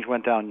exchange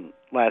went down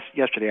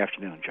yesterday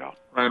afternoon, Joe.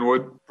 Ryan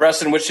Wood.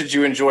 Preston, which did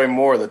you enjoy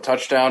more, the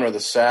touchdown or the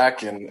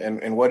sack?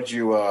 And what did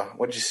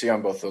you see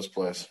on both those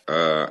plays?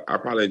 I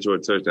probably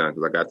enjoyed the touchdown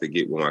because I got to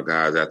get with my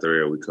guys out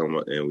there and we come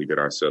up and we did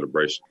our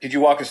celebration. Could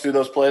you walk us through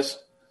those plays?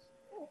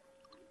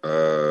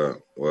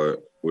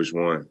 Which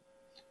one?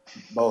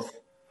 Both.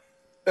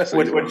 So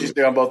what did you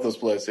see on both those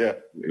plays? Yeah.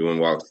 You want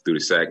to walk through the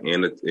sack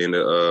and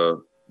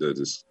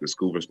the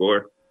scoop and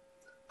score?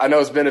 I know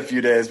it's been a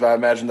few days, but I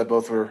imagine that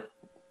both were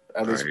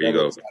at least here you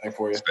go.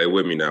 For you. Stay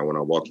with me now when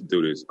I walk you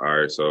through this. All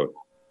right, so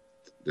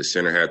the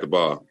center had the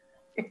ball.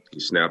 He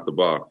snapped the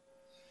ball.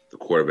 The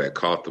quarterback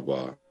caught the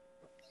ball.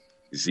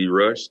 Z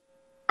rushed.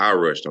 I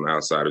rushed on the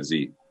outside of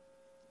Z.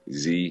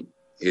 Z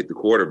hit the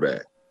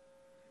quarterback.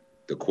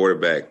 The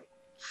quarterback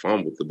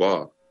fumbled the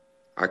ball.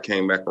 I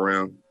came back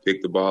around,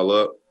 picked the ball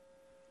up.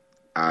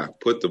 I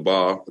tucked the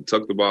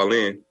ball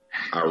in.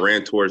 I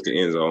ran towards the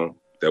end zone.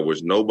 There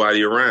was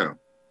nobody around.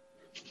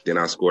 Then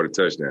I scored a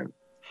touchdown.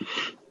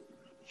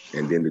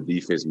 And then the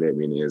defense met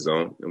me in the end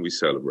zone, and we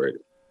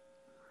celebrated.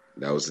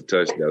 That was a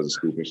touch. That was a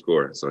scoop and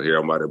score. So here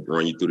I'm about to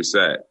run you through the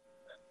sack.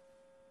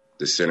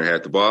 The center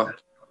had the ball.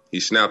 He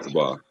snapped the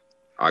ball.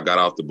 I got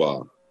off the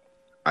ball.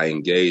 I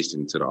engaged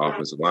into the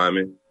offensive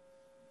lineman.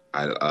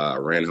 I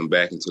ran him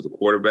back into the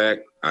quarterback.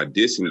 I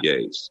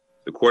disengaged.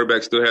 The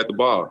quarterback still had the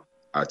ball.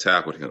 I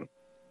tackled him.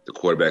 The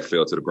quarterback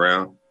fell to the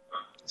ground.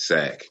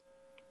 Sack.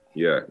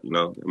 Yeah,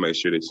 make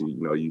sure that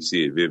you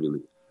see it vividly.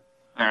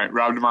 All right,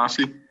 Rob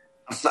Demoski.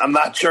 I'm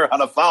not sure how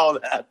to follow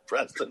that,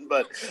 Preston,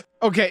 but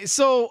okay.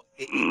 So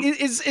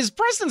is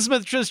Preston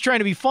Smith just trying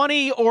to be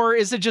funny, or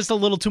is it just a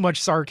little too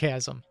much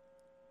sarcasm?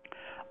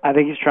 I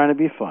think he's trying to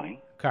be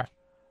funny. Okay.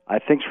 I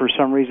think for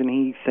some reason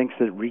he thinks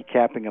that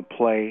recapping a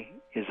play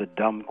is a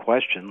dumb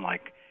question.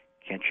 Like,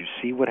 can't you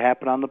see what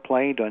happened on the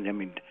play?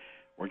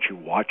 Weren't you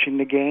watching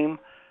the game?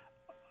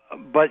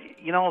 But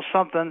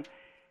something.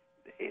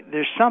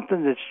 There's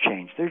something that's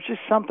changed. There's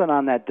just something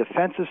on that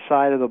defensive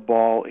side of the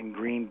ball in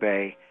Green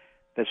Bay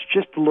that's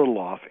just a little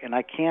off, and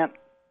I can't.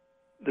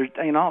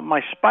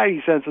 My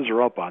spidey senses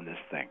are up on this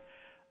thing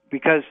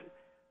because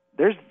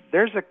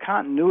there's a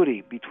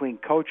continuity between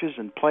coaches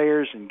and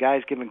players and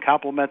guys giving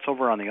compliments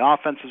over on the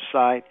offensive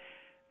side,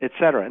 et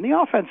cetera. And the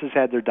offense has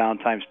had their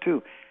downtimes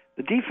too.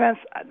 The defense,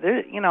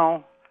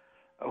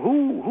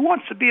 who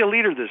wants to be a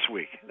leader this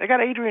week? They got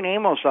Adrian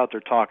Amos out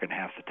there talking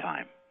half the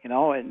time,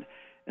 and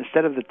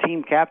instead of the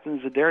team captain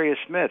Za'Darius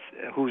Smith,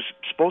 who's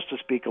supposed to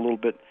speak a little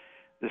bit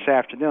this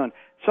afternoon.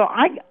 So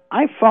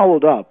I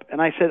followed up,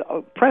 and I said,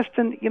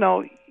 Preston,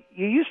 you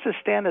used to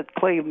stand at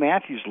Clay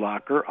Matthews'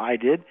 locker, I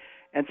did,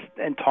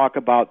 and talk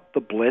about the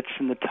blitz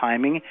and the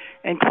timing,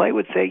 and Clay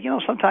would say,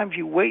 sometimes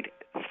you wait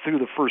through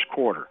the first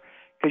quarter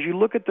because you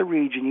look at the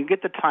region, you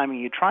get the timing,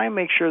 you try and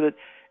make sure that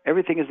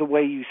everything is the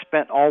way you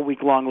spent all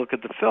week long look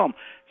at the film.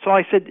 So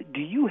I said, do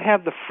you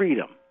have the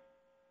freedom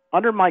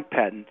under Mike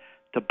Pettin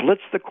to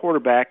blitz the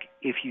quarterback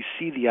if you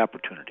see the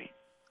opportunity?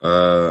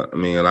 A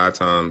lot of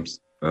times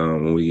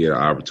when we get an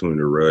opportunity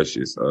to rush,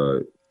 it's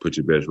put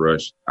your best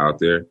rush out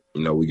there.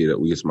 We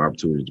get some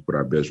opportunity to put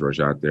our best rush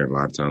out there. And a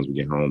lot of times we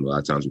get home. A lot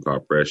of times we call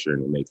pressure,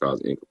 and it may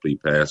cause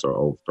incomplete pass or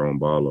overthrown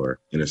ball or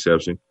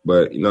interception.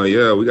 But we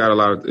got a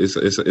lot of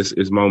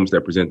it's moments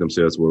that present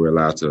themselves where we're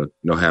allowed to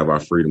have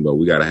our freedom. But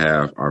we got to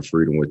have our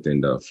freedom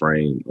within the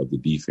frame of the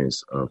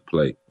defense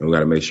play, and we got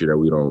to make sure that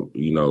we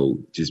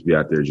don't just be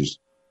out there just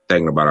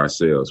thinking about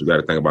ourselves. We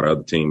got to think about our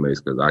other teammates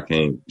because I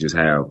can't just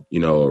have,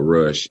 a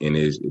rush and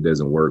it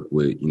doesn't work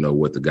with,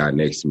 what the guy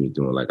next to me is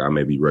doing. Like I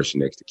may be rushing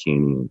next to Kenny.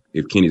 And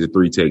if Kenny's a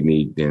 3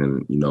 technique,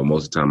 then,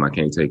 most of the time I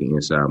can't take an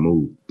inside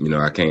move.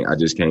 I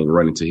just can't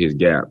run into his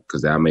gap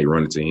because I may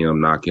run into him,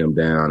 knock him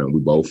down, and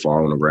we both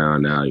fall on the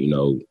ground now.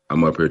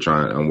 I'm up here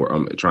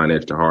I'm trying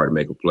extra hard to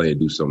make a play and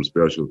do something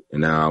special.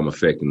 And now I'm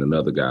affecting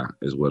another guy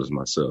as well as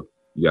myself.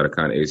 You got to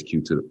kind of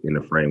execute in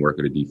the framework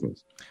of the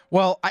defense.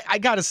 Well, I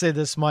got to say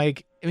this,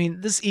 Mike.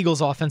 This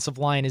Eagles offensive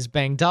line is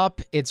banged up.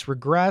 It's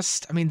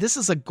regressed. This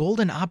is a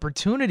golden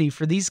opportunity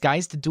for these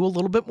guys to do a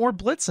little bit more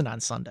blitzing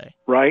on Sunday.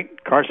 Right.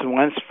 Carson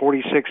Wentz,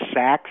 46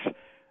 sacks,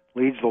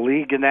 leads the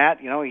league in that.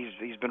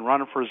 He's been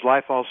running for his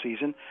life all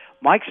season.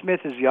 Mike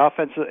Smith is the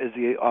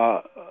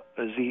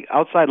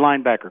outside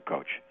linebacker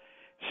coach.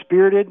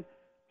 Spirited,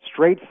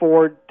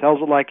 straightforward,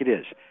 tells it like it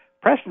is.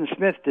 Preston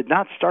Smith did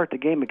not start the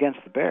game against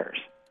the Bears.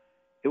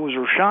 It was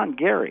Rashawn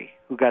Gary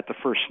who got the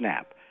first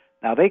snap.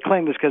 Now, they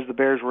claim this because the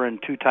Bears were in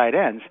 2 tight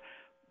ends,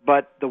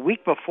 but the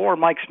week before,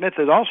 Mike Smith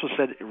had also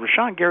said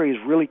Rashawn Gary is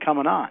really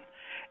coming on.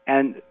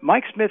 And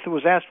Mike Smith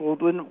was asked, well,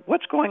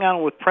 what's going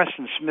on with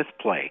Preston Smith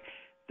play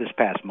this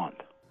past month?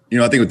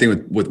 I think the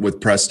thing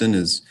with Preston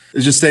is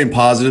just staying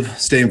positive,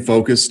 staying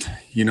focused.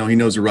 He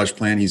knows the rush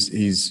plan.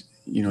 He's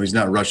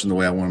not rushing the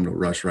way I want him to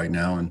rush right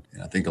now. And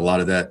I think a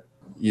lot of that,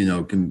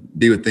 can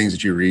be with things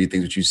that you read,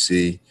 things that you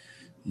see.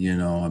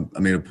 I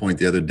made a point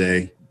the other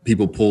day.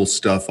 People pull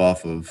stuff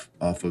off of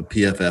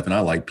PFF, and I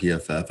like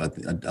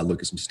PFF. I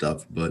look at some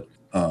stuff, but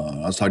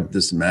I was talking to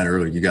this Matt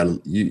earlier. You got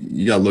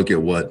to look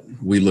at what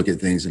we look at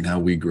things and how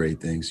we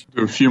grade things.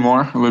 A few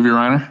more. Olivia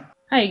Reiner.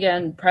 Hi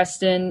again,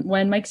 Preston.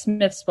 When Mike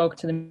Smith spoke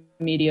to the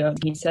media,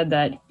 he said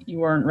that you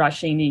weren't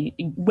rushing the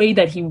way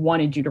that he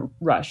wanted you to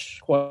rush,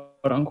 quote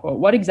unquote.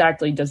 What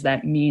exactly does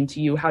that mean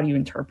to you? How do you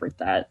interpret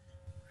that?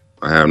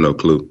 I have no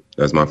clue.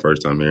 That's my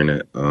first time hearing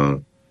that. I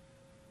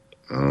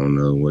don't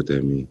know what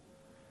that means.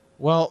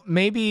 Well,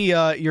 maybe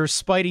your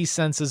spidey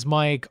senses,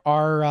 Mike,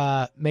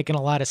 are making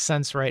a lot of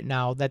sense right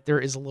now, that there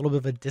is a little bit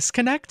of a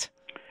disconnect.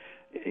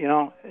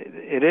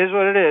 It is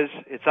what it is.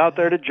 It's out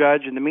there to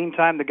judge. In the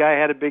meantime, the guy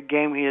had a big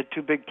game. He had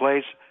 2 big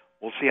plays.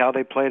 We'll see how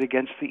they played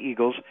against the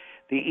Eagles.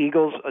 The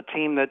Eagles, a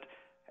team that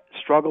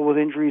struggled with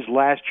injuries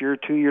last year,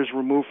 2 years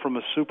removed from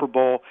a Super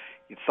Bowl.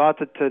 You thought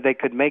that they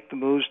could make the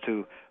moves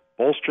to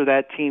bolster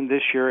that team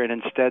this year, and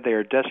instead they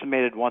are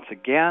decimated once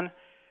again.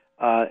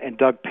 And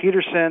Doug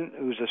Peterson,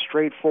 who's a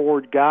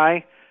straightforward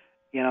guy,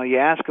 you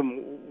ask him,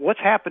 what's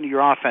happened to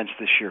your offense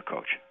this year,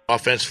 Coach?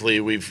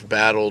 Offensively, we've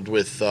battled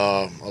with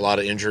a lot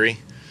of injury,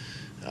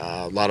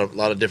 a lot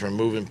of different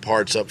moving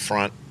parts up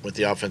front with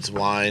the offensive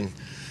line,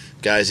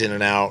 guys in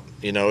and out.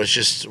 It's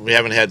just we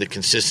haven't had the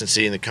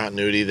consistency and the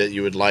continuity that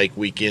you would like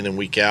week in and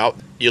week out.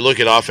 You look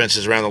at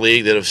offenses around the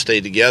league that have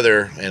stayed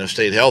together and have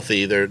stayed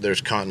healthy.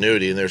 There's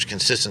continuity and there's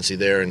consistency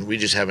there, and we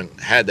just haven't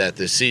had that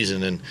this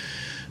season. And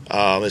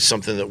it's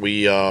something that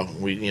we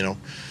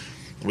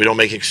don't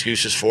make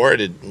excuses for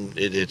it.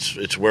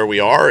 It's where we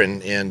are,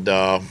 and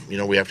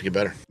we have to get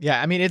better.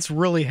 Yeah, I mean, it's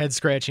really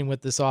head-scratching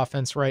with this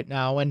offense right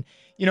now. And,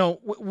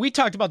 we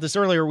talked about this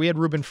earlier. We had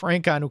Ruben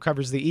Frank on, who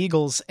covers the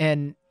Eagles,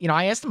 and,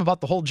 I asked him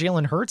about the whole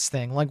Jalen Hurts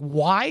thing. Like,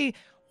 why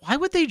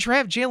would they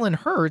draft Jalen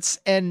Hurts?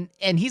 And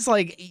he's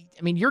like,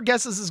 I mean, your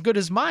guess is as good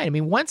as mine. I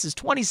mean, Wentz is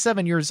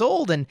 27 years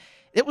old, and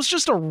it was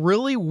just a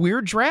really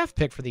weird draft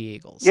pick for the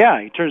Eagles.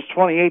 Yeah, he turns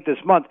 28 this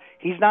month.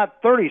 He's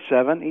not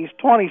 37, he's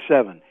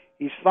 27.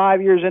 He's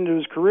 5 years into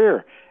his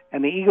career,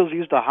 and the Eagles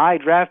used a high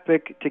draft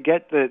pick to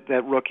get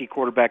that rookie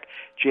quarterback,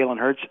 Jalen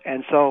Hurts.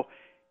 And so,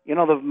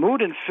 the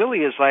mood in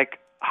Philly is like,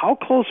 how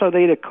close are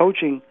they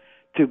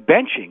to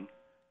benching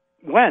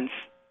Wentz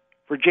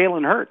for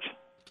Jalen Hurts?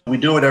 We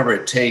do whatever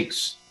it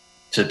takes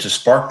to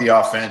spark the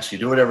offense. You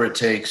do whatever it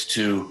takes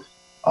to,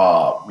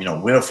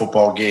 win a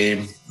football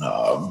game,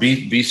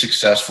 be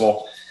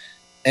successful.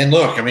 And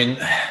look, I mean,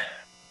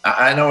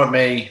 I know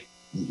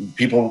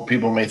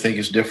people may think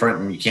it's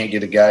different and you can't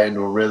get a guy into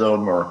a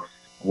rhythm or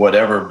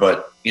whatever,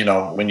 but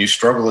when you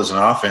struggle as an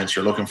offense,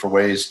 you're looking for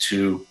ways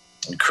to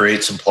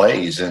create some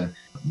plays.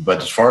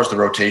 But as far as the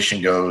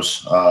rotation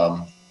goes,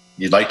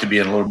 you'd like to be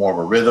in a little more of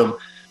a rhythm.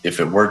 If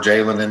it were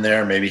Jalen in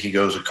there, maybe he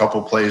goes a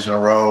couple plays in a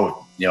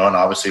row, and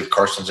obviously if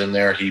Carson's in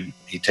there, he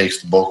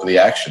takes the bulk of the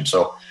action.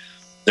 So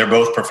they're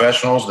both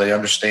professionals. They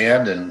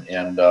understand and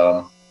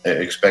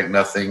expect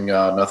nothing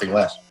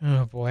less.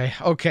 Oh, boy.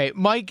 Okay,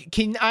 Mike,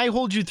 can I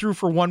hold you through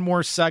for one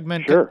more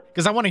segment? Sure.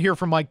 Because I want to hear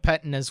from Mike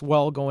Pettine as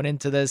well going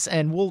into this,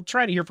 and we'll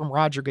try to hear from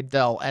Roger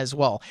Goodell as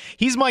well.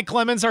 He's Mike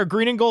Clemens, our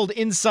Green and Gold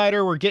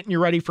insider. We're getting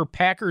you ready for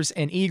Packers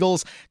and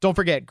Eagles. Don't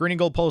forget, Green and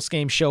Gold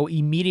postgame show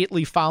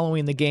immediately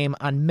following the game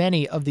on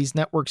many of these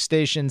network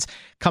stations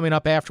coming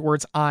up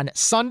afterwards on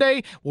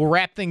Sunday. We'll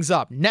wrap things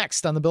up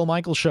next on The Bill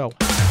Michaels Show.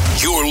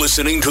 You're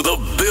listening to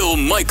The Bill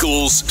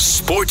Michaels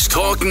Sports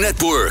Talk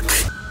Network.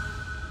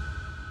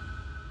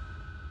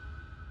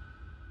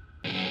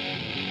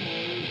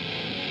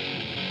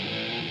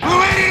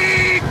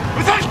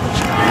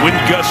 Wind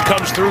gust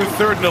comes through,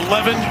 3rd and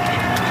 11.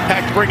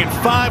 Pack bringing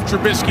 5.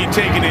 Trubisky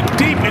taking it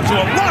deep into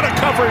a lot of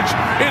coverage.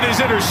 It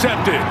is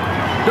intercepted.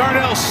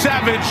 Darnell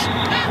Savage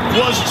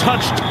was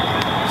touched.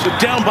 So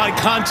down by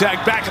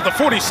contact back at the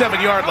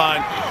 47-yard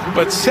line.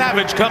 But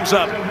Savage comes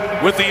up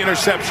with the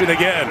interception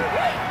again.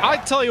 I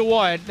tell you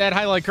what, that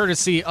highlight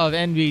courtesy of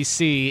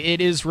NBC,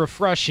 it is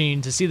refreshing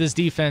to see this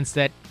defense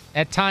that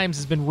at times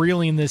has been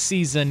reeling this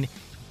season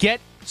get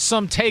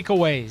some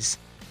takeaways.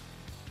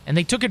 And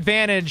they took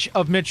advantage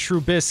of Mitch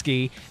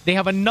Trubisky. They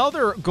have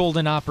another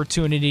golden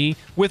opportunity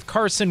with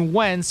Carson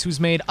Wentz, who's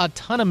made a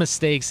ton of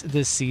mistakes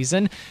this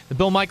season. The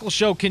Bill Michaels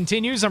Show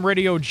continues. I'm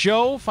Radio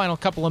Joe. Final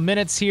couple of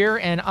minutes here.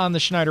 And on the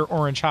Schneider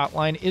Orange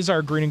Hotline is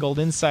our Green and Gold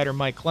insider,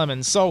 Mike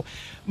Clemens. So,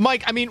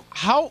 Mike, I mean,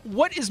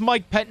 what is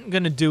Mike Pettine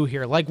going to do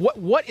here? Like,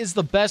 what is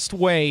the best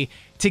way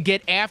to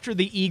get after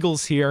the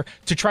Eagles here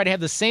to try to have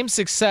the same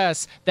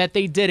success that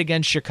they did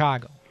against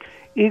Chicago?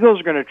 Eagles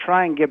are going to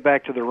try and get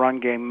back to the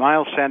run game.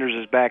 Miles Sanders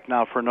is back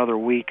now for another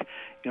week.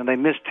 They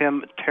missed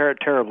him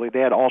terribly. They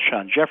had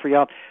Alshon Jeffrey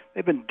out.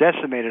 They've been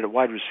decimated at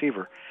wide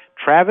receiver.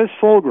 Travis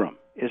Fulgham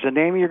is a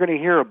name you're going to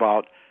hear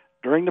about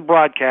during the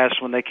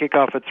broadcast when they kick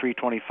off at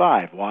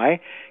 3:25. Why?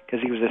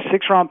 Because he was a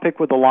 6th-round pick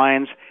with the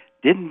Lions,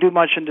 didn't do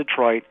much in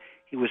Detroit.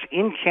 He was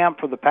in camp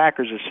for the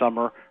Packers this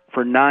summer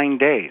for 9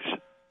 days,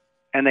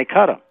 and they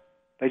cut him.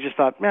 They just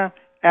thought,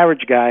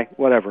 average guy,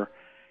 whatever.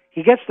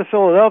 He gets to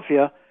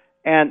Philadelphia,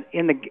 and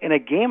in a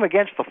game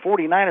against the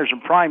 49ers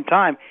in prime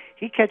time,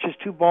 he catches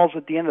 2 balls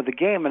at the end of the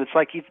game, and it's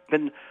like he's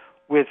been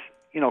with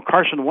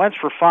Carson Wentz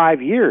for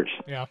 5 years.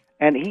 Yeah.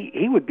 And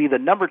he would be the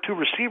number 2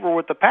 receiver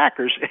with the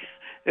Packers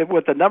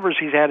with the numbers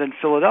he's had in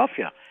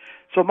Philadelphia.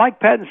 So Mike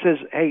Pettin says,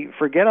 hey,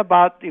 forget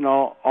about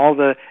all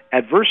the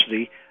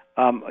adversity.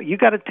 You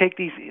got to take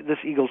this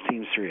Eagles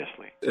team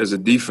seriously. As a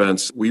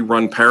defense, we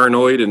run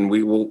paranoid, and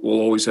we'll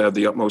always have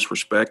the utmost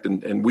respect,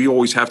 and we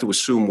always have to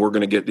assume we're going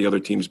to get the other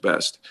team's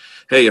best.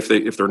 Hey, if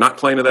they're not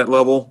playing at that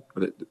level,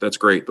 that's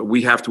great, but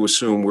we have to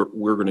assume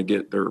we're going to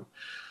get their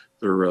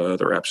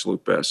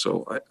absolute best.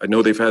 So I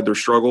know they've had their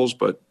struggles,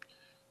 but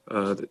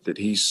that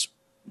he's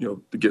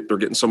they're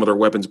getting some of their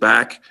weapons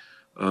back.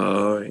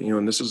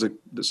 And this is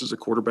a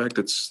quarterback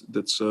that's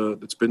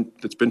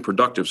been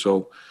productive.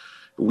 So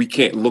we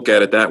can't look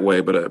at it that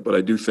way, but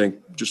I do think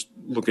just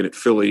looking at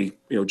Philly,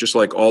 just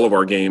like all of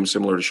our games,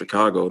 similar to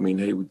Chicago. I mean,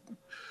 hey,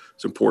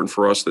 it's important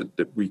for us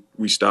that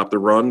we stop the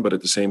run, but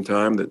at the same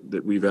time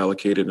that we've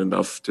allocated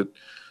enough to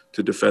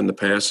defend the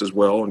pass as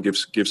well and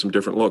give some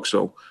different looks.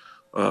 So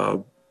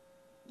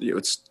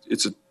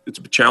it's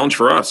a challenge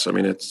for us. I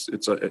mean, it's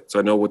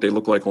I know what they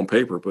look like on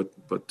paper, but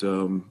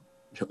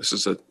this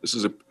is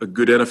a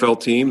good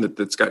NFL team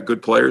that's got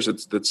good players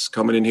that's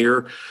coming in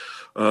here.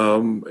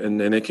 And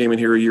they came in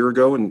here a year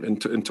ago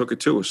and took it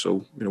to us.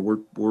 So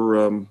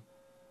we're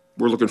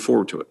looking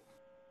forward to it.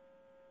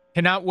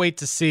 Cannot wait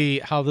to see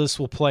how this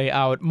will play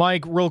out.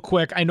 Mike, real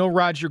quick, I know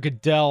Roger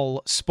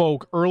Goodell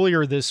spoke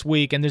earlier this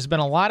week, and there's been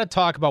a lot of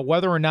talk about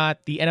whether or not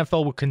the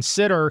NFL will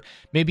consider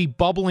maybe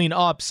bubbling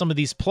up some of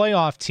these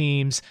playoff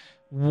teams.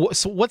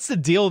 So what's the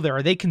deal there?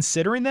 Are they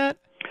considering that?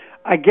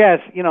 I guess,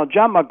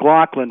 John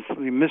McLaughlin,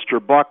 Mr.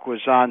 Buck,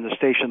 was on the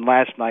station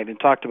last night and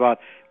talked about,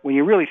 when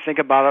you really think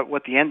about it,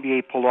 what the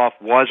NBA pulled off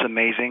was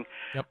amazing.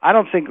 Yep. I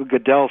don't think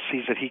Goodell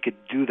sees that he could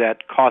do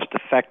that cost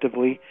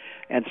effectively.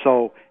 And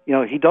so,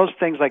 he does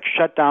things like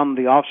shut down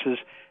the offices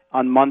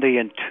on Monday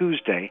and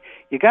Tuesday.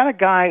 You got a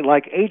guy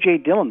like A.J.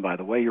 Dillon, by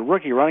the way, your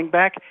rookie running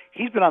back.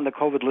 He's been on the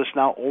COVID list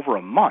now over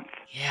a month.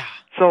 Yeah.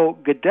 So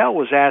Goodell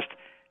was asked,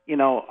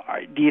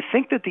 do you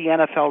think that the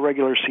NFL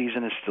regular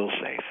season is still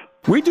safe?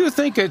 We do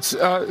think it's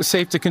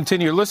safe to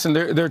continue. Listen,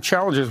 there are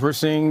challenges. We're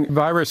seeing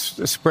virus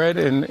spread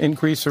and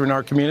increase in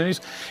our communities,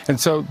 and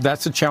so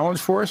that's a challenge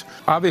for us.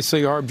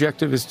 Obviously, our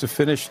objective is to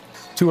finish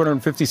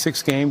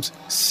 256 games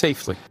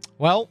safely.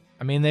 Well,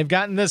 I mean, they've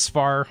gotten this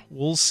far.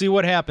 We'll see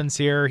what happens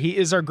here. He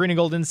is our Green and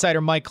Gold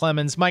insider, Mike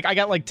Clemens. Mike, I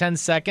got like 10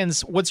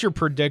 seconds. What's your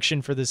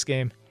prediction for this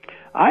game?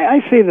 I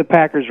say the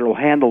Packers will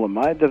handle them.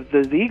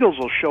 The Eagles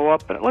will show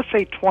up, but let's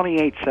say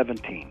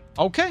 28-17.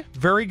 Okay,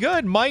 very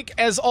good. Mike,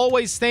 as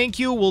always, thank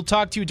you. We'll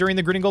talk to you during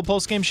the Green and Gold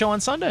postgame show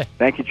on Sunday.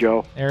 Thank you,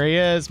 Joe. There he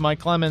is, Mike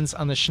Clemens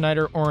on the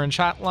Schneider Orange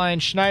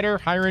Hotline. Schneider,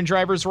 hiring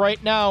drivers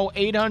right now,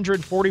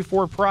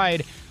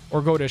 844-PRIDE,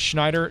 or go to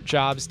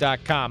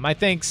SchneiderJobs.com. My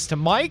thanks to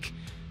Mike,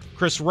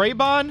 Chris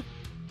Raybon,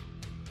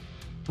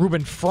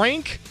 Ruben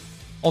Frank,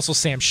 also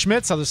Sam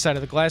Schmitz, other side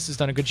of the glass, has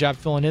done a good job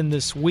filling in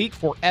this week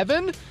for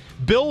Evan.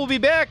 Bill will be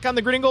back on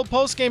the Green and Gold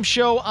postgame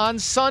show on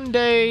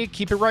Sunday.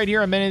 Keep it right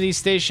here on many of these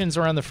stations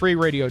or on the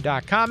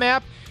freeradio.com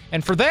app.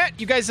 And for that,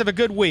 you guys have a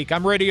good week.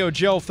 I'm Radio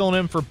Joe filling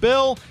in for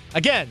Bill.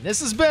 Again,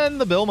 this has been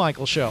The Bill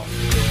Michaels Show.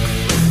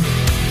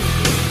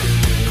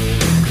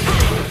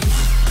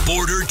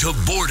 Border to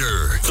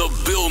Border,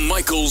 the Bill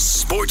Michaels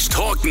Sports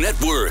Talk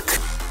Network.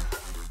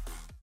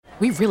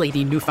 We really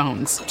need new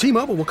phones.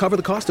 T-Mobile will cover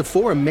the cost of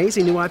 4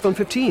 amazing new iPhone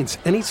 15s,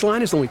 and each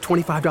line is only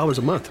 $25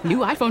 a month. New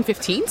iPhone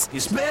 15s?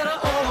 It's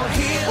better over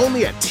here.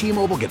 Only at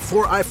T-Mobile, get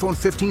 4 iPhone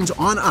 15s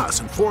on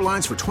us and 4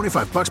 lines for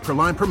 $25 per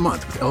line per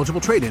month with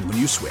eligible trade-in when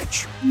you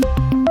switch.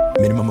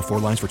 Minimum of 4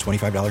 lines for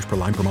 $25 per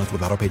line per month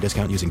with autopay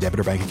discount using debit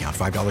or bank account.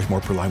 $5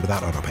 more per line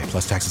without autopay,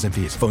 plus taxes and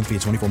fees. Phone fee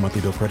at 24 monthly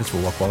bill credits for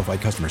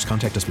well-qualified customers.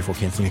 Contact us before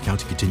canceling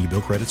account to continue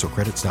bill credits or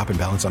credit stop and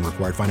balance on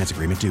required finance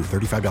agreement due.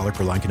 $35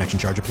 per line connection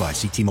charge applies.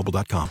 See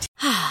T-Mobile.com.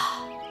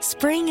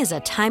 Spring is a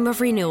time of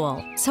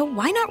renewal, so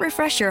why not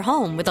refresh your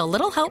home with a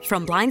little help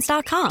from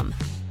Blinds.com?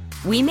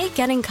 We make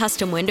getting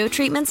custom window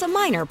treatments a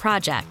minor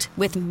project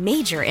with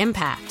major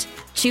impact.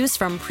 Choose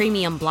from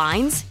premium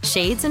blinds,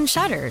 shades, and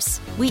shutters.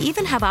 We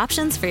even have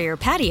options for your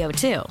patio,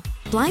 too.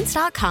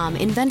 Blinds.com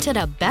invented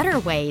a better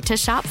way to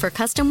shop for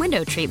custom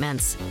window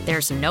treatments.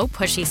 There's no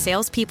pushy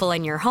salespeople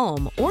in your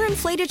home or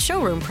inflated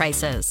showroom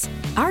prices.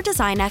 Our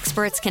design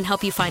experts can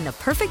help you find the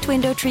perfect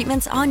window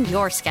treatments on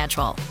your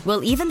schedule.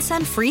 We'll even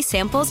send free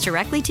samples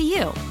directly to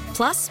you.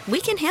 Plus, we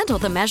can handle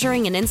the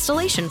measuring and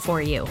installation for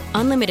you.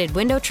 Unlimited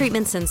window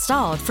treatments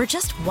installed for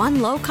just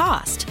one low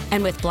cost.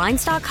 And with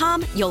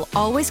Blinds.com, you'll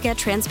always get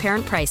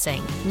transparent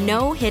pricing.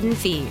 No hidden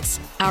fees.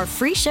 Our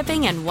free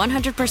shipping and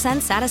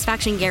 100%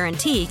 satisfaction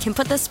guarantee can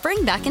put the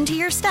spring back into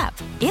your step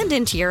and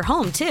into your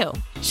home, too.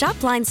 Shop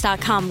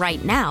Blinds.com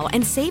right now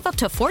and save up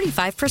to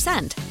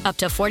 45%. Up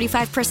to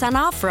 45%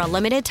 off for a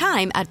limited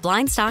time at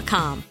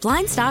Blinds.com.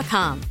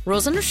 Blinds.com.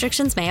 Rules and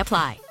restrictions may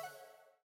apply.